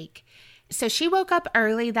Christmas cake. So she woke up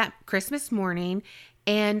early that Christmas morning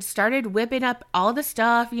and started whipping up all the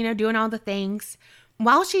stuff, doing all the things.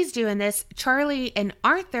 While she's doing this, Charlie and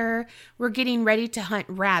Arthur were getting ready to hunt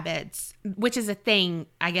rabbits, which is a thing,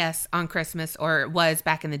 I guess, on Christmas, or was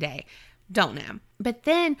back in the day. Don't know. But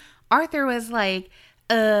then Arthur was like,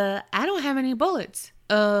 I don't have any bullets.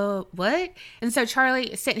 What? And so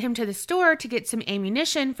Charlie sent him to the store to get some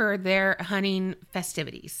ammunition for their hunting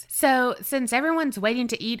festivities. So since everyone's waiting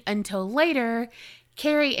to eat until later,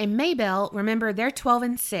 Carrie and Maybelle, remember they're 12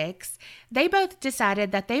 and 6, they both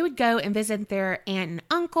decided that they would go and visit their aunt and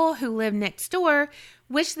uncle who lived next door,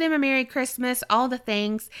 wish them a Merry Christmas, all the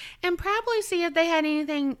things, and probably see if they had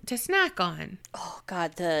anything to snack on. Oh,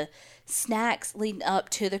 God, the snacks leading up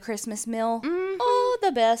to the Christmas meal. Mm-hmm. Oh,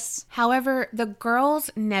 the best. However, the girls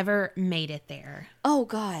never made it there. Oh,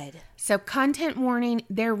 God. So, content warning,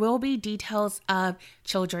 there will be details of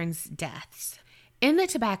children's deaths. In the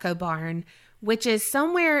tobacco barn, which is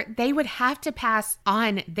somewhere they would have to pass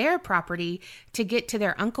on their property to get to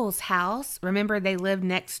their uncle's house. Remember, they lived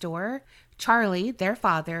next door. Charlie, their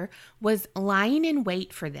father, was lying in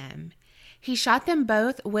wait for them. He shot them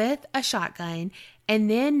both with a shotgun and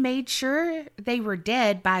then made sure they were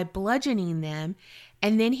dead by bludgeoning them,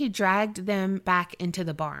 and then he dragged them back into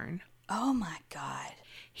the barn. Oh, my God.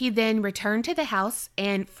 He then returned to the house,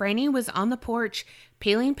 and Franny was on the porch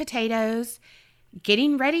peeling potatoes,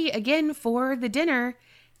 getting ready again for the dinner,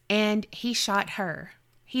 and he shot her.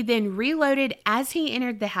 He then reloaded as he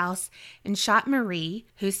entered the house and shot Marie,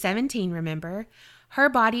 who's 17, remember. Her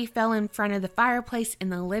body fell in front of the fireplace in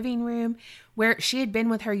the living room where she had been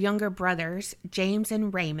with her younger brothers, James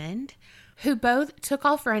and Raymond, who both took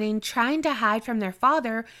off running, trying to hide from their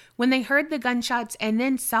father when they heard the gunshots and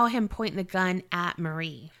then saw him point the gun at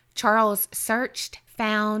Marie. Charles searched,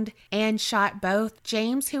 found, and shot both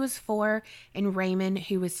James, who was 4, and Raymond,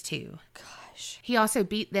 who was 2. Gosh. He also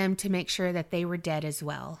beat them to make sure that they were dead as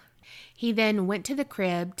well. He then went to the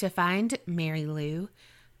crib to find Mary Lou,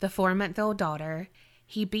 the 4-month-old daughter.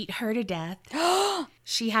 He beat her to death.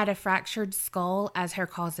 She had a fractured skull as her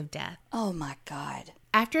cause of death. Oh, my God.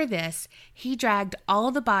 After this, he dragged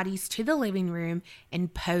all the bodies to the living room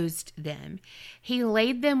and posed them. He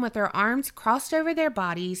laid them with their arms crossed over their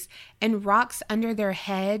bodies and rocks under their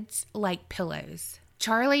heads like pillows.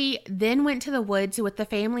 Charlie then went to the woods with the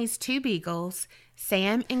family's 2 beagles,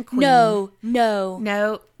 Sam and Queen.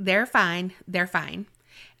 No, they're fine. They're fine.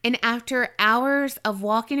 And after hours of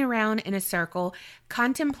walking around in a circle,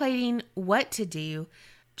 contemplating what to do,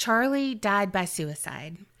 Charlie died by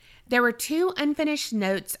suicide. There were 2 unfinished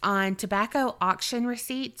notes on tobacco auction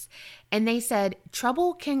receipts, and they said,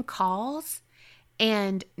 "Trouble can cause,"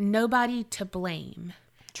 and "nobody to blame."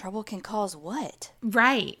 Trouble can cause what?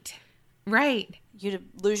 Right. You to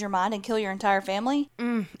lose your mind and kill your entire family?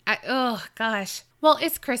 Oh, gosh. Well,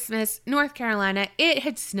 it's Christmas, North Carolina. It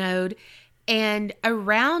had snowed. And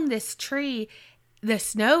around this tree, the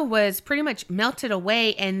snow was pretty much melted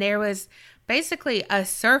away, and there was basically a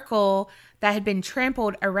circle that had been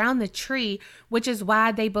trampled around the tree, which is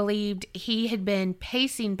why they believed he had been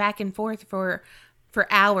pacing back and forth for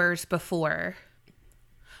hours before.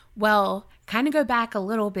 Well, kind of go back a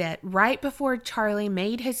little bit. Right before Charlie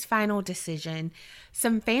made his final decision,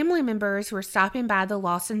 some family members were stopping by the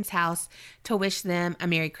Lawson's house to wish them a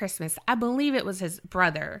Merry Christmas. I believe it was his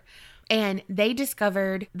brother. And they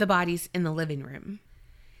discovered the bodies in the living room.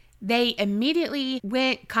 They immediately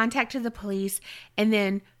contacted the police, and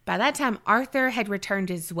then by that time, Arthur had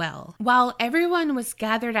returned as well. While everyone was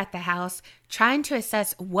gathered at the house trying to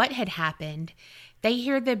assess what had happened, they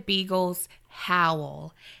hear the beagles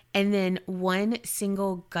howl, and then one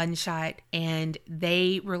single gunshot, and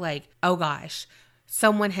they were like, oh gosh,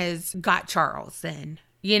 someone has got Charles then,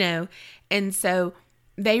 and so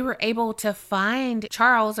they were able to find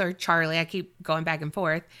Charles, or Charlie, I keep going back and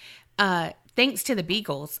forth, thanks to the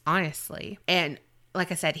beagles, honestly. And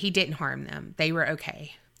like I said, he didn't harm them. They were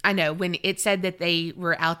okay. I know when it said that they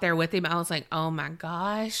were out there with him, I was like, oh my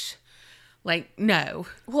gosh. Like, no.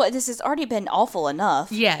 Well, this has already been awful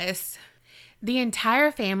enough. Yes. The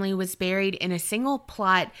entire family was buried in a single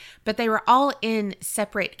plot, but they were all in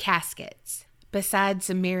separate caskets. Besides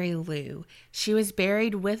Mary Lou, she was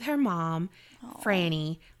buried with her mom,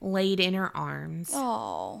 Franny, laid in her arms.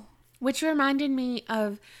 Oh. Which reminded me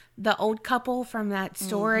of the old couple from that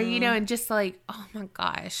story, and just like, oh my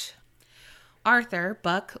gosh. Arthur,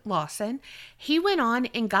 Buck Lawson, he went on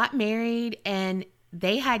and got married and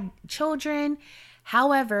they had children.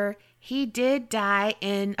 However, he did die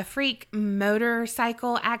in a freak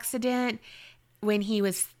motorcycle accident when he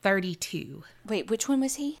was 32. Wait, which one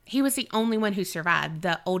was he? He was the only one who survived,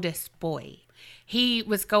 the oldest boy. He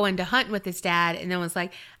was going to hunt with his dad and then was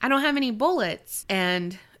like, I don't have any bullets,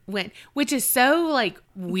 and went, which is so like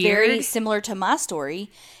weird. Very similar to my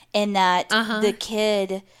story in that the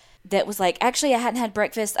kid that was like, actually, I hadn't had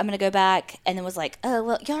breakfast, I'm going to go back, and then was like, oh,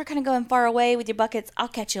 well, y'all are kind of going far away with your buckets. I'll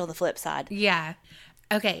catch you on the flip side. Yeah.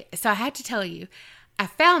 Okay, so I had to tell you, I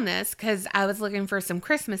found this because I was looking for some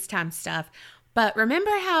Christmas time stuff. But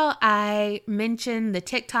remember how I mentioned the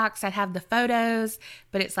TikToks that have the photos,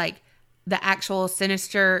 but it's like the actual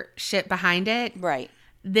sinister shit behind it? Right.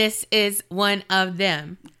 This is one of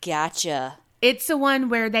them. Gotcha. It's the one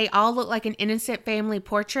where they all look like an innocent family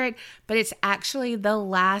portrait, but it's actually the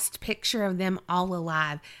last picture of them all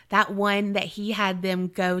alive. That one that he had them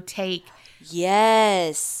go take.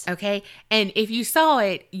 Yes. Okay. And if you saw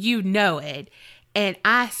it, you know it. And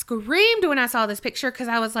I screamed when I saw this picture because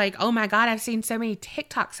I was like, oh my God, I've seen so many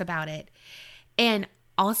TikToks about it. And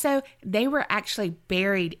also, they were actually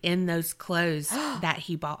buried in those clothes that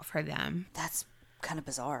he bought for them. That's kind of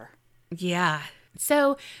bizarre. Yeah.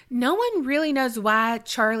 So, no one really knows why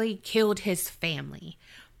Charlie killed his family,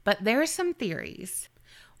 but there are some theories.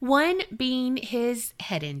 One being his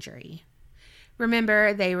head injury.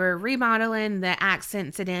 Remember, they were remodeling the axe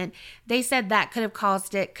incident. They said that could have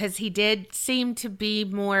caused it because he did seem to be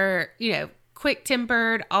more,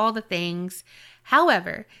 quick-tempered, all the things.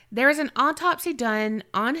 However, there was an autopsy done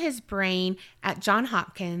on his brain at Johns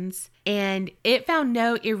Hopkins, and it found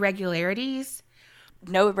no irregularities.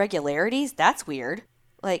 No irregularities? That's weird.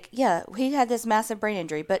 Like, yeah, he had this massive brain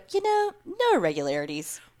injury, but, no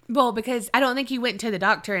irregularities. Well, because I don't think he went to the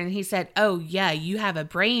doctor and he said, oh, yeah, you have a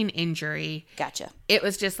brain injury. Gotcha. It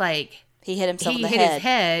was just like... He hit himself in the head. He hit his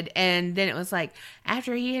head, and then it was like,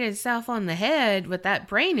 after he hit himself on the head with that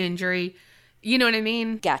brain injury, you know what I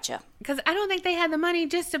mean? Gotcha. Because I don't think they had the money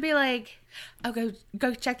just to be like, oh,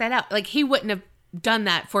 go check that out. Like, he wouldn't have done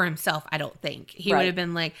that for himself, I don't think. He would have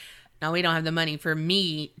been like, no, we don't have the money for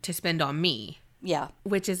me to spend on me. Yeah.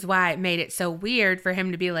 Which is why it made it so weird for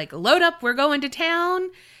him to be like, load up, we're going to town.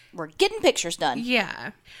 We're getting pictures done.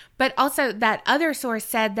 Yeah. But also that other source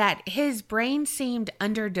said that his brain seemed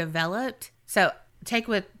underdeveloped. So take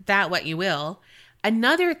with that what you will.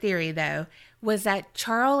 Another theory, though, was that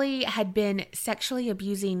Charlie had been sexually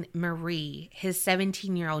abusing Marie, his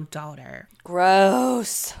 17-year-old daughter.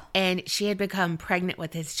 Gross. And she had become pregnant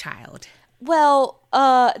with his child. Well,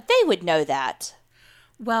 they would know that.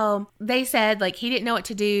 Well, they said, like, he didn't know what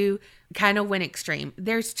to do, kind of went extreme.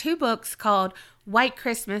 There's 2 books called White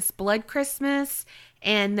Christmas, Blood Christmas,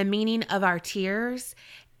 and The Meaning of Our Tears.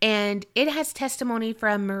 And it has testimony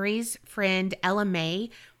from Marie's friend, Ella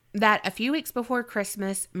May, that a few weeks before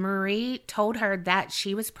Christmas, Marie told her that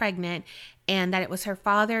she was pregnant and that it was her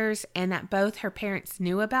father's and that both her parents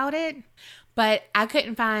knew about it. But I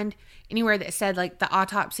couldn't find anywhere that said, like, the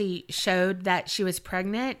autopsy showed that she was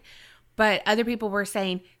pregnant. But other people were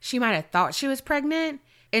saying she might have thought she was pregnant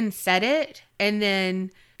and said it. And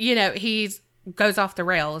then, he goes off the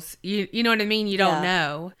rails. You know what I mean? You don't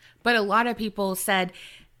know. But a lot of people said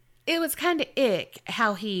it was kind of ick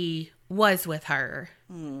how he was with her.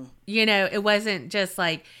 It wasn't just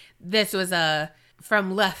like this was a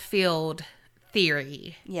from left field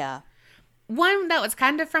theory. Yeah. One that was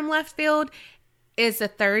kind of from left field is the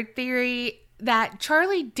third theory that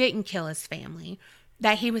Charlie didn't kill his family,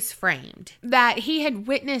 that he was framed, that he had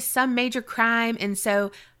witnessed some major crime, and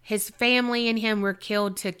so his family and him were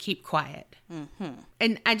killed to keep quiet. Mm-hmm.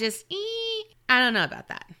 And I just, I don't know about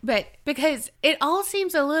that. But because it all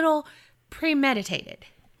seems a little premeditated.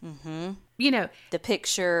 Mm-hmm. The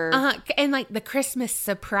picture. And like the Christmas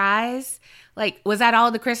surprise. Like, was that all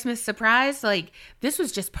the Christmas surprise? Like, this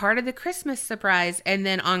was just part of the Christmas surprise. And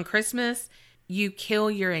then on Christmas, you kill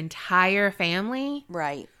your entire family.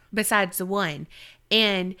 Right. Besides one.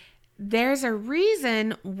 And there's a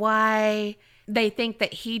reason why they think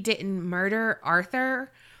that he didn't murder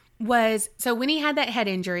Arthur so when he had that head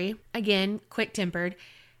injury, again, quick-tempered,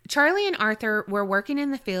 Charlie and Arthur were working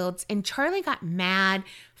in the fields, and Charlie got mad,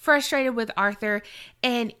 frustrated with Arthur,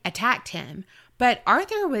 and attacked him. But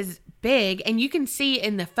Arthur was big, and you can see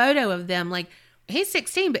in the photo of them, like, he's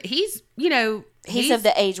 16, but he's, he's of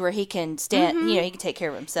the age where he can stand, mm-hmm. He can take care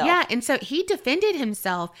of himself. Yeah, and so he defended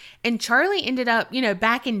himself, and Charlie ended up,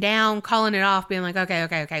 backing down, calling it off, being like,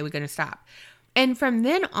 okay, we're going to stop. And from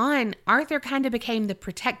then on, Arthur kind of became the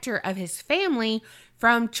protector of his family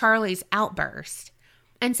from Charlie's outburst.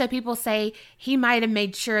 And so people say he might have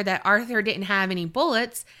made sure that Arthur didn't have any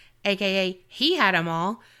bullets, aka he had them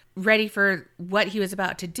all, ready for what he was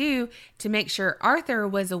about to do to make sure Arthur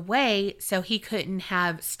was away so he couldn't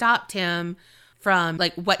have stopped him from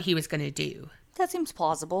like what he was going to do. That seems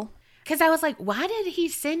plausible. Because I was like, why did he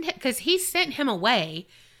send him? Because he sent him away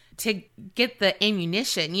to get the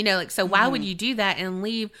ammunition, so why would you do that and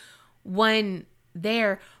leave one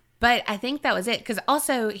there? But I think that was it. Because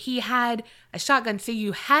also he had a shotgun, so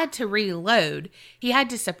you had to reload. He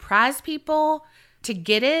had to surprise people to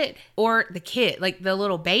get it, or the kid, like the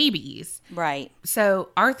little babies. Right. So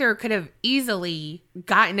Arthur could have easily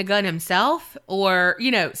gotten a gun himself or,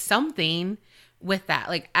 something with that.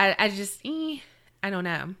 Like, I just, I don't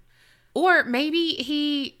know. Or maybe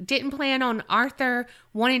he didn't plan on Arthur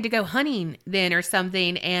wanting to go hunting then or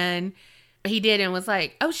something, and he did and was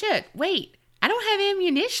like, oh shit, wait, I don't have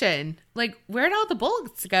ammunition. Like, where'd all the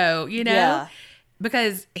bullets go, Yeah.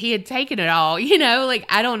 Because he had taken it all, like,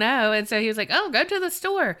 I don't know. And so he was like, oh, go to the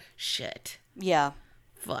store. Shit. Yeah.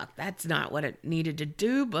 Fuck, that's not what it needed to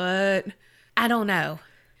do, but I don't know.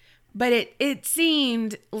 But it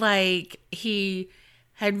seemed like he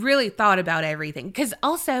had really thought about everything. Because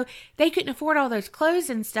also, they couldn't afford all those clothes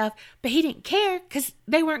and stuff, but he didn't care because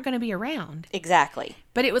they weren't going to be around. Exactly.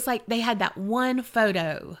 But it was like they had that one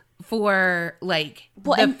photo for like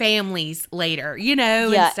the families later,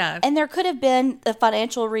 and stuff. And there could have been a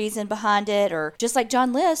financial reason behind it, or just like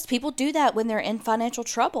John List, people do that when they're in financial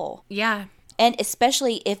trouble. Yeah. And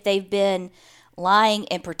especially if they've been lying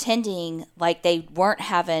and pretending like they weren't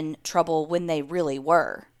having trouble when they really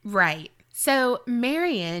were. Right. So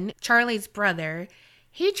Marion, Charlie's brother,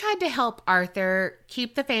 he tried to help Arthur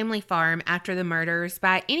keep the family farm after the murders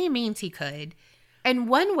by any means he could. And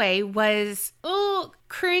one way was,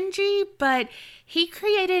 cringy, but he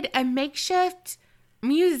created a makeshift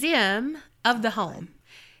museum of the home.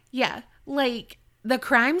 Yeah, like the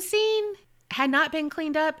crime scene had not been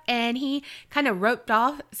cleaned up, and he kind of roped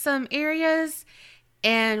off some areas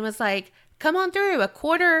and was like, come on through, a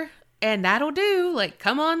quarter and that'll do. Like,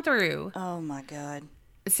 come on through. Oh my God.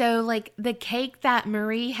 So, like, the cake that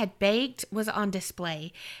Marie had baked was on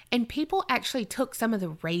display, and people actually took some of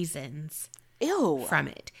the raisins from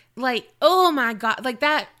it. Like, oh my God. Like,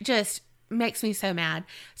 that just makes me so mad.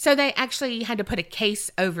 So they actually had to put a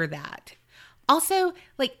case over that. Also,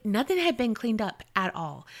 like, nothing had been cleaned up at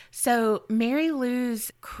all. So Mary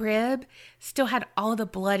Lou's crib still had all the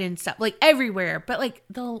blood and stuff, like, everywhere, but, like,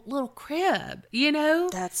 the little crib,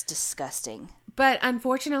 That's disgusting. But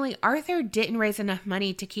unfortunately, Arthur didn't raise enough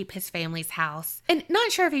money to keep his family's house. And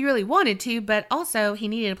not sure if he really wanted to, but also he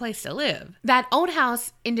needed a place to live. That old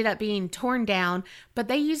house ended up being torn down, but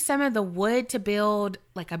they used some of the wood to build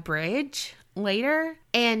like a bridge later.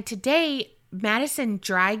 And today, Madison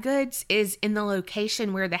Dry Goods is in the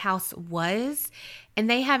location where the house was. And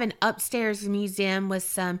they have an upstairs museum with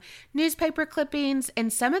some newspaper clippings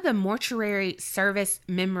and some of the mortuary service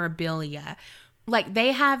memorabilia. Like,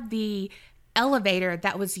 they have the elevator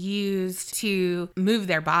that was used to move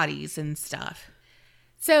their bodies and stuff.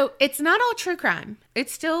 So it's not all true crime.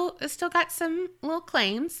 It's still got some little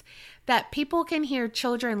claims that people can hear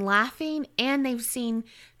children laughing, and they've seen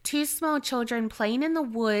 2 small children playing in the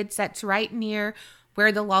woods that's right near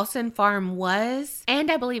where the Lawson farm was,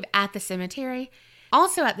 and I believe at the cemetery.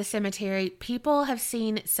 Also at the cemetery, people have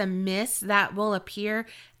seen some mists that will appear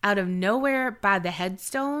out of nowhere by the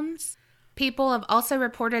headstones. People have also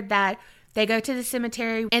reported that they go to the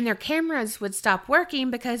cemetery and their cameras would stop working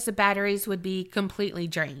because the batteries would be completely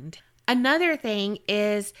drained. Another thing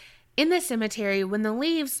is, in the cemetery, when the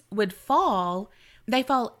leaves would fall, they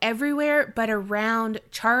fall everywhere but around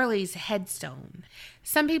Charlie's headstone.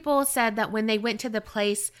 Some people said that when they went to the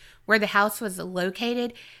place where the house was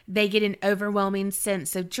located, they get an overwhelming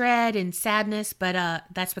sense of dread and sadness, but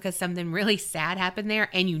that's because something really sad happened there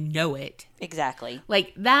and you know it. Exactly.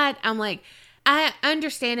 Like that, I'm like, I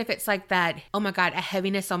understand if it's like that, oh my God, a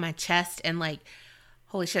heaviness on my chest and like,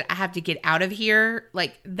 holy shit, I have to get out of here.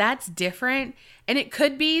 Like, that's different. And it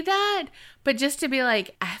could be that, but just to be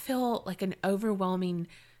like, I feel like an overwhelming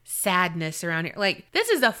sadness around here. Like, this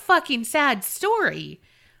is a fucking sad story.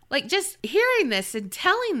 Like, just hearing this and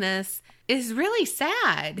telling this is really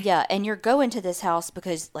sad. Yeah, and you're going to this house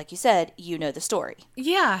because, like you said, you know the story.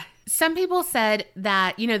 Yeah. Some people said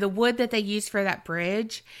that, the wood that they used for that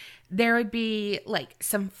bridge, there would be like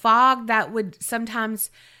some fog that would sometimes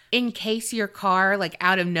encase your car like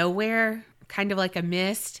out of nowhere, kind of like a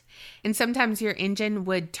mist. And sometimes your engine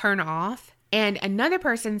would turn off. And another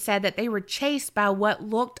person said that they were chased by what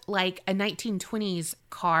looked like a 1920s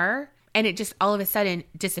car, and it just all of a sudden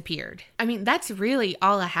disappeared. I mean, that's really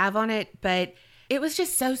all I have on it, but it was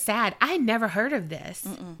just so sad. I had never heard of this.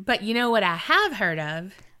 But you know what I have heard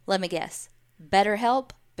of? Let me guess.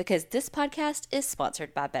 BetterHelp? Because this podcast is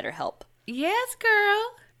sponsored by BetterHelp. Yes,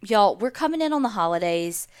 girl. Y'all, we're coming in on the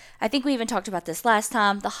holidays. I think we even talked about this last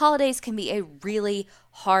time. The holidays can be a really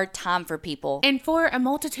hard time for people. And for a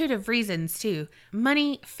multitude of reasons, too.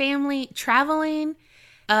 Money, family, traveling,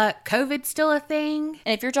 COVID's still a thing.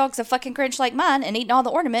 And if your dog's a fucking Grinch like mine and eating all the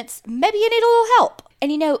ornaments, maybe you need a little help.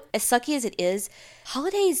 And as sucky as it is,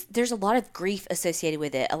 holidays, there's a lot of grief associated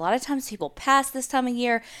with it. A lot of times people pass this time of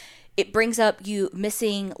year. It brings up you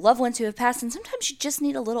missing loved ones who have passed, and sometimes you just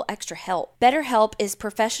need a little extra help. BetterHelp is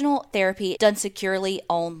professional therapy done securely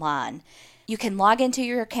online. You can log into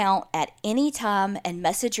your account at any time and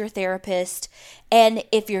message your therapist. And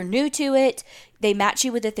if you're new to it, they match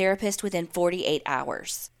you with a therapist within 48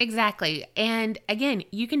 hours. Exactly. And again,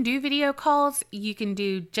 you can do video calls. You can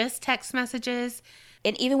do just text messages.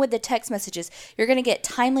 And even with the text messages, you're going to get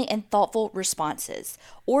timely and thoughtful responses.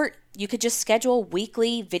 Or you could just schedule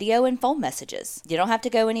weekly video and phone messages. You don't have to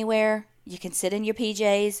go anywhere. You can sit in your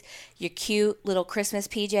PJs, your cute little Christmas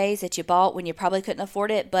PJs that you bought when you probably couldn't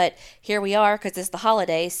afford it. But here we are because it's the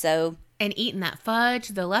holidays, so... And eating that fudge,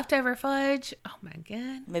 the leftover fudge. Oh my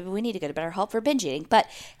God. Maybe we need to go to BetterHelp for binge eating. But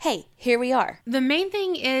hey, here we are. The main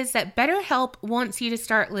thing is that BetterHelp wants you to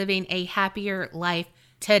start living a happier life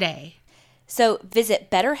today. So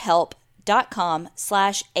visit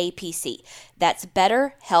BetterHelp.com/APC. That's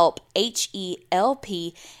BetterHelp,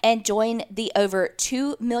 HELP, and join the over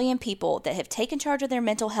 2 million people that have taken charge of their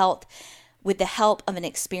mental health with the help of an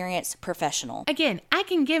experienced professional. Again, I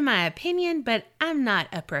can give my opinion, but I'm not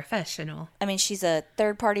a professional. I mean, she's a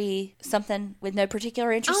third party something with no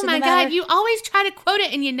particular interest in the matter. Oh my God, you always try to quote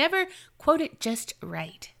it and you never quote it just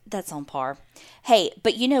right. That's on par. Hey,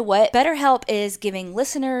 but you know what? BetterHelp is giving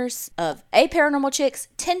listeners of A Paranormal Chicks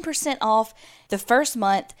 10% off the first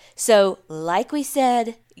month. So, like we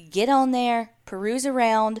said, get on there, peruse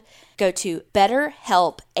around, go to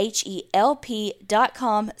BetterHelp,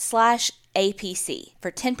 HELP.com/APC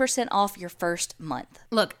for 10% off your first month.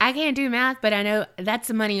 Look, I can't do math, but I know that's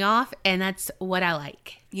money off, and that's what I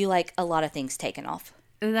like. You like a lot of things taken off.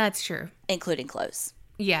 That's true. Including clothes.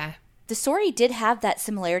 Yeah. The story did have that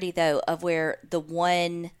similarity, though, of where the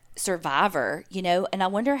one survivor, and I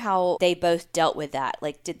wonder how they both dealt with that.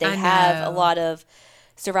 Like, did they have a lot of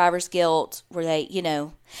survivor's guilt? Were they,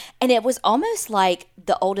 and it was almost like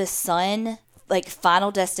the oldest son, like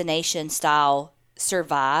Final Destination style,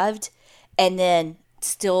 survived and then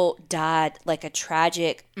still died like a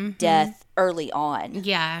tragic death early on.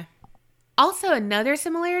 Yeah. Also, another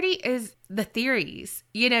similarity is the theories.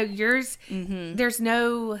 Yours, there's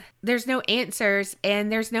no answers,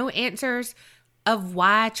 and there's no answers of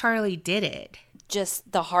why Charlie did it.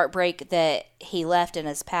 Just the heartbreak that he left in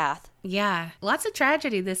his path. Yeah. Lots of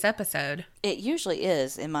tragedy this episode. It usually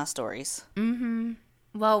is in my stories. Mm-hmm.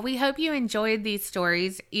 Well, we hope you enjoyed these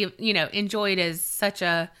stories. Enjoyed is such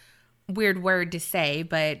a weird word to say,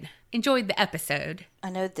 but enjoyed the episode. I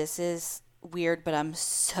know this is weird, but I'm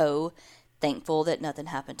so thankful that nothing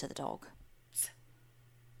happened to the dog.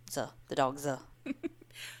 The dog's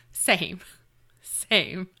Same.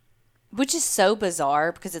 Which is so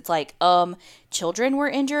bizarre because it's like, children were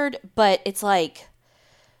injured, but it's like,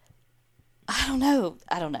 I don't know.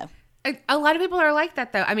 A lot of people are like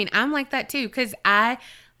that, though. I mean, I'm like that, too, because my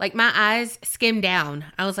eyes skimmed down.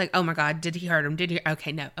 I was like, oh, my God, did he hurt him?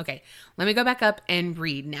 Okay, no. Okay, let me go back up and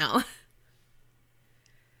read now.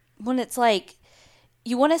 When it's like,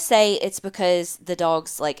 you want to say it's because the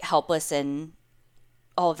dog's, like, helpless and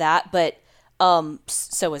all of that, but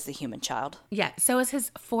so is the human child. Yeah, so is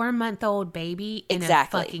his 4-month-old baby in a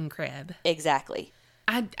fucking crib. Exactly.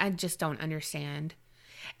 I just don't understand.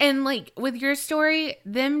 And, like, with your story,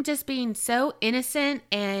 them just being so innocent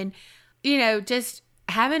and, just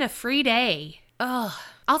having a free day. Ugh.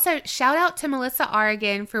 Also, shout out to Melissa R.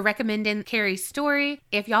 again for recommending Carrie's story.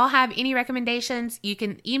 If y'all have any recommendations, you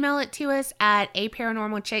can email it to us at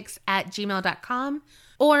aparanormalchicks@gmail.com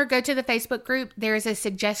or go to the Facebook group. There is a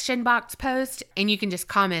suggestion box post and you can just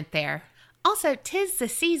comment there. Also, 'tis the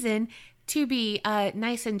season to be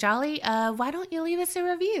nice and jolly. Why don't you leave us a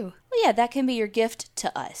review? Well, yeah, that can be your gift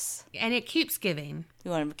to us. And it keeps giving.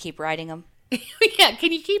 You want to keep writing them? Yeah,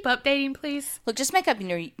 can you keep updating, please? Look, just make up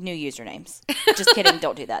new usernames. Just kidding,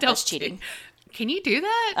 don't do that. That's cheating. Can you do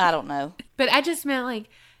that? I don't know. But I just meant like,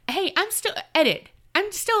 hey, I'm still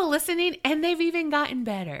listening, and they've even gotten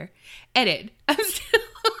better. Edit.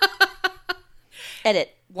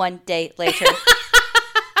 Edit 1 day later.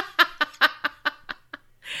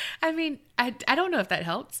 I mean, I don't know if that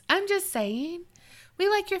helps. I'm just saying, we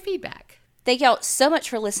like your feedback. Thank y'all so much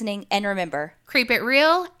for listening, and remember, creep it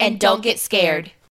real and don't get scared.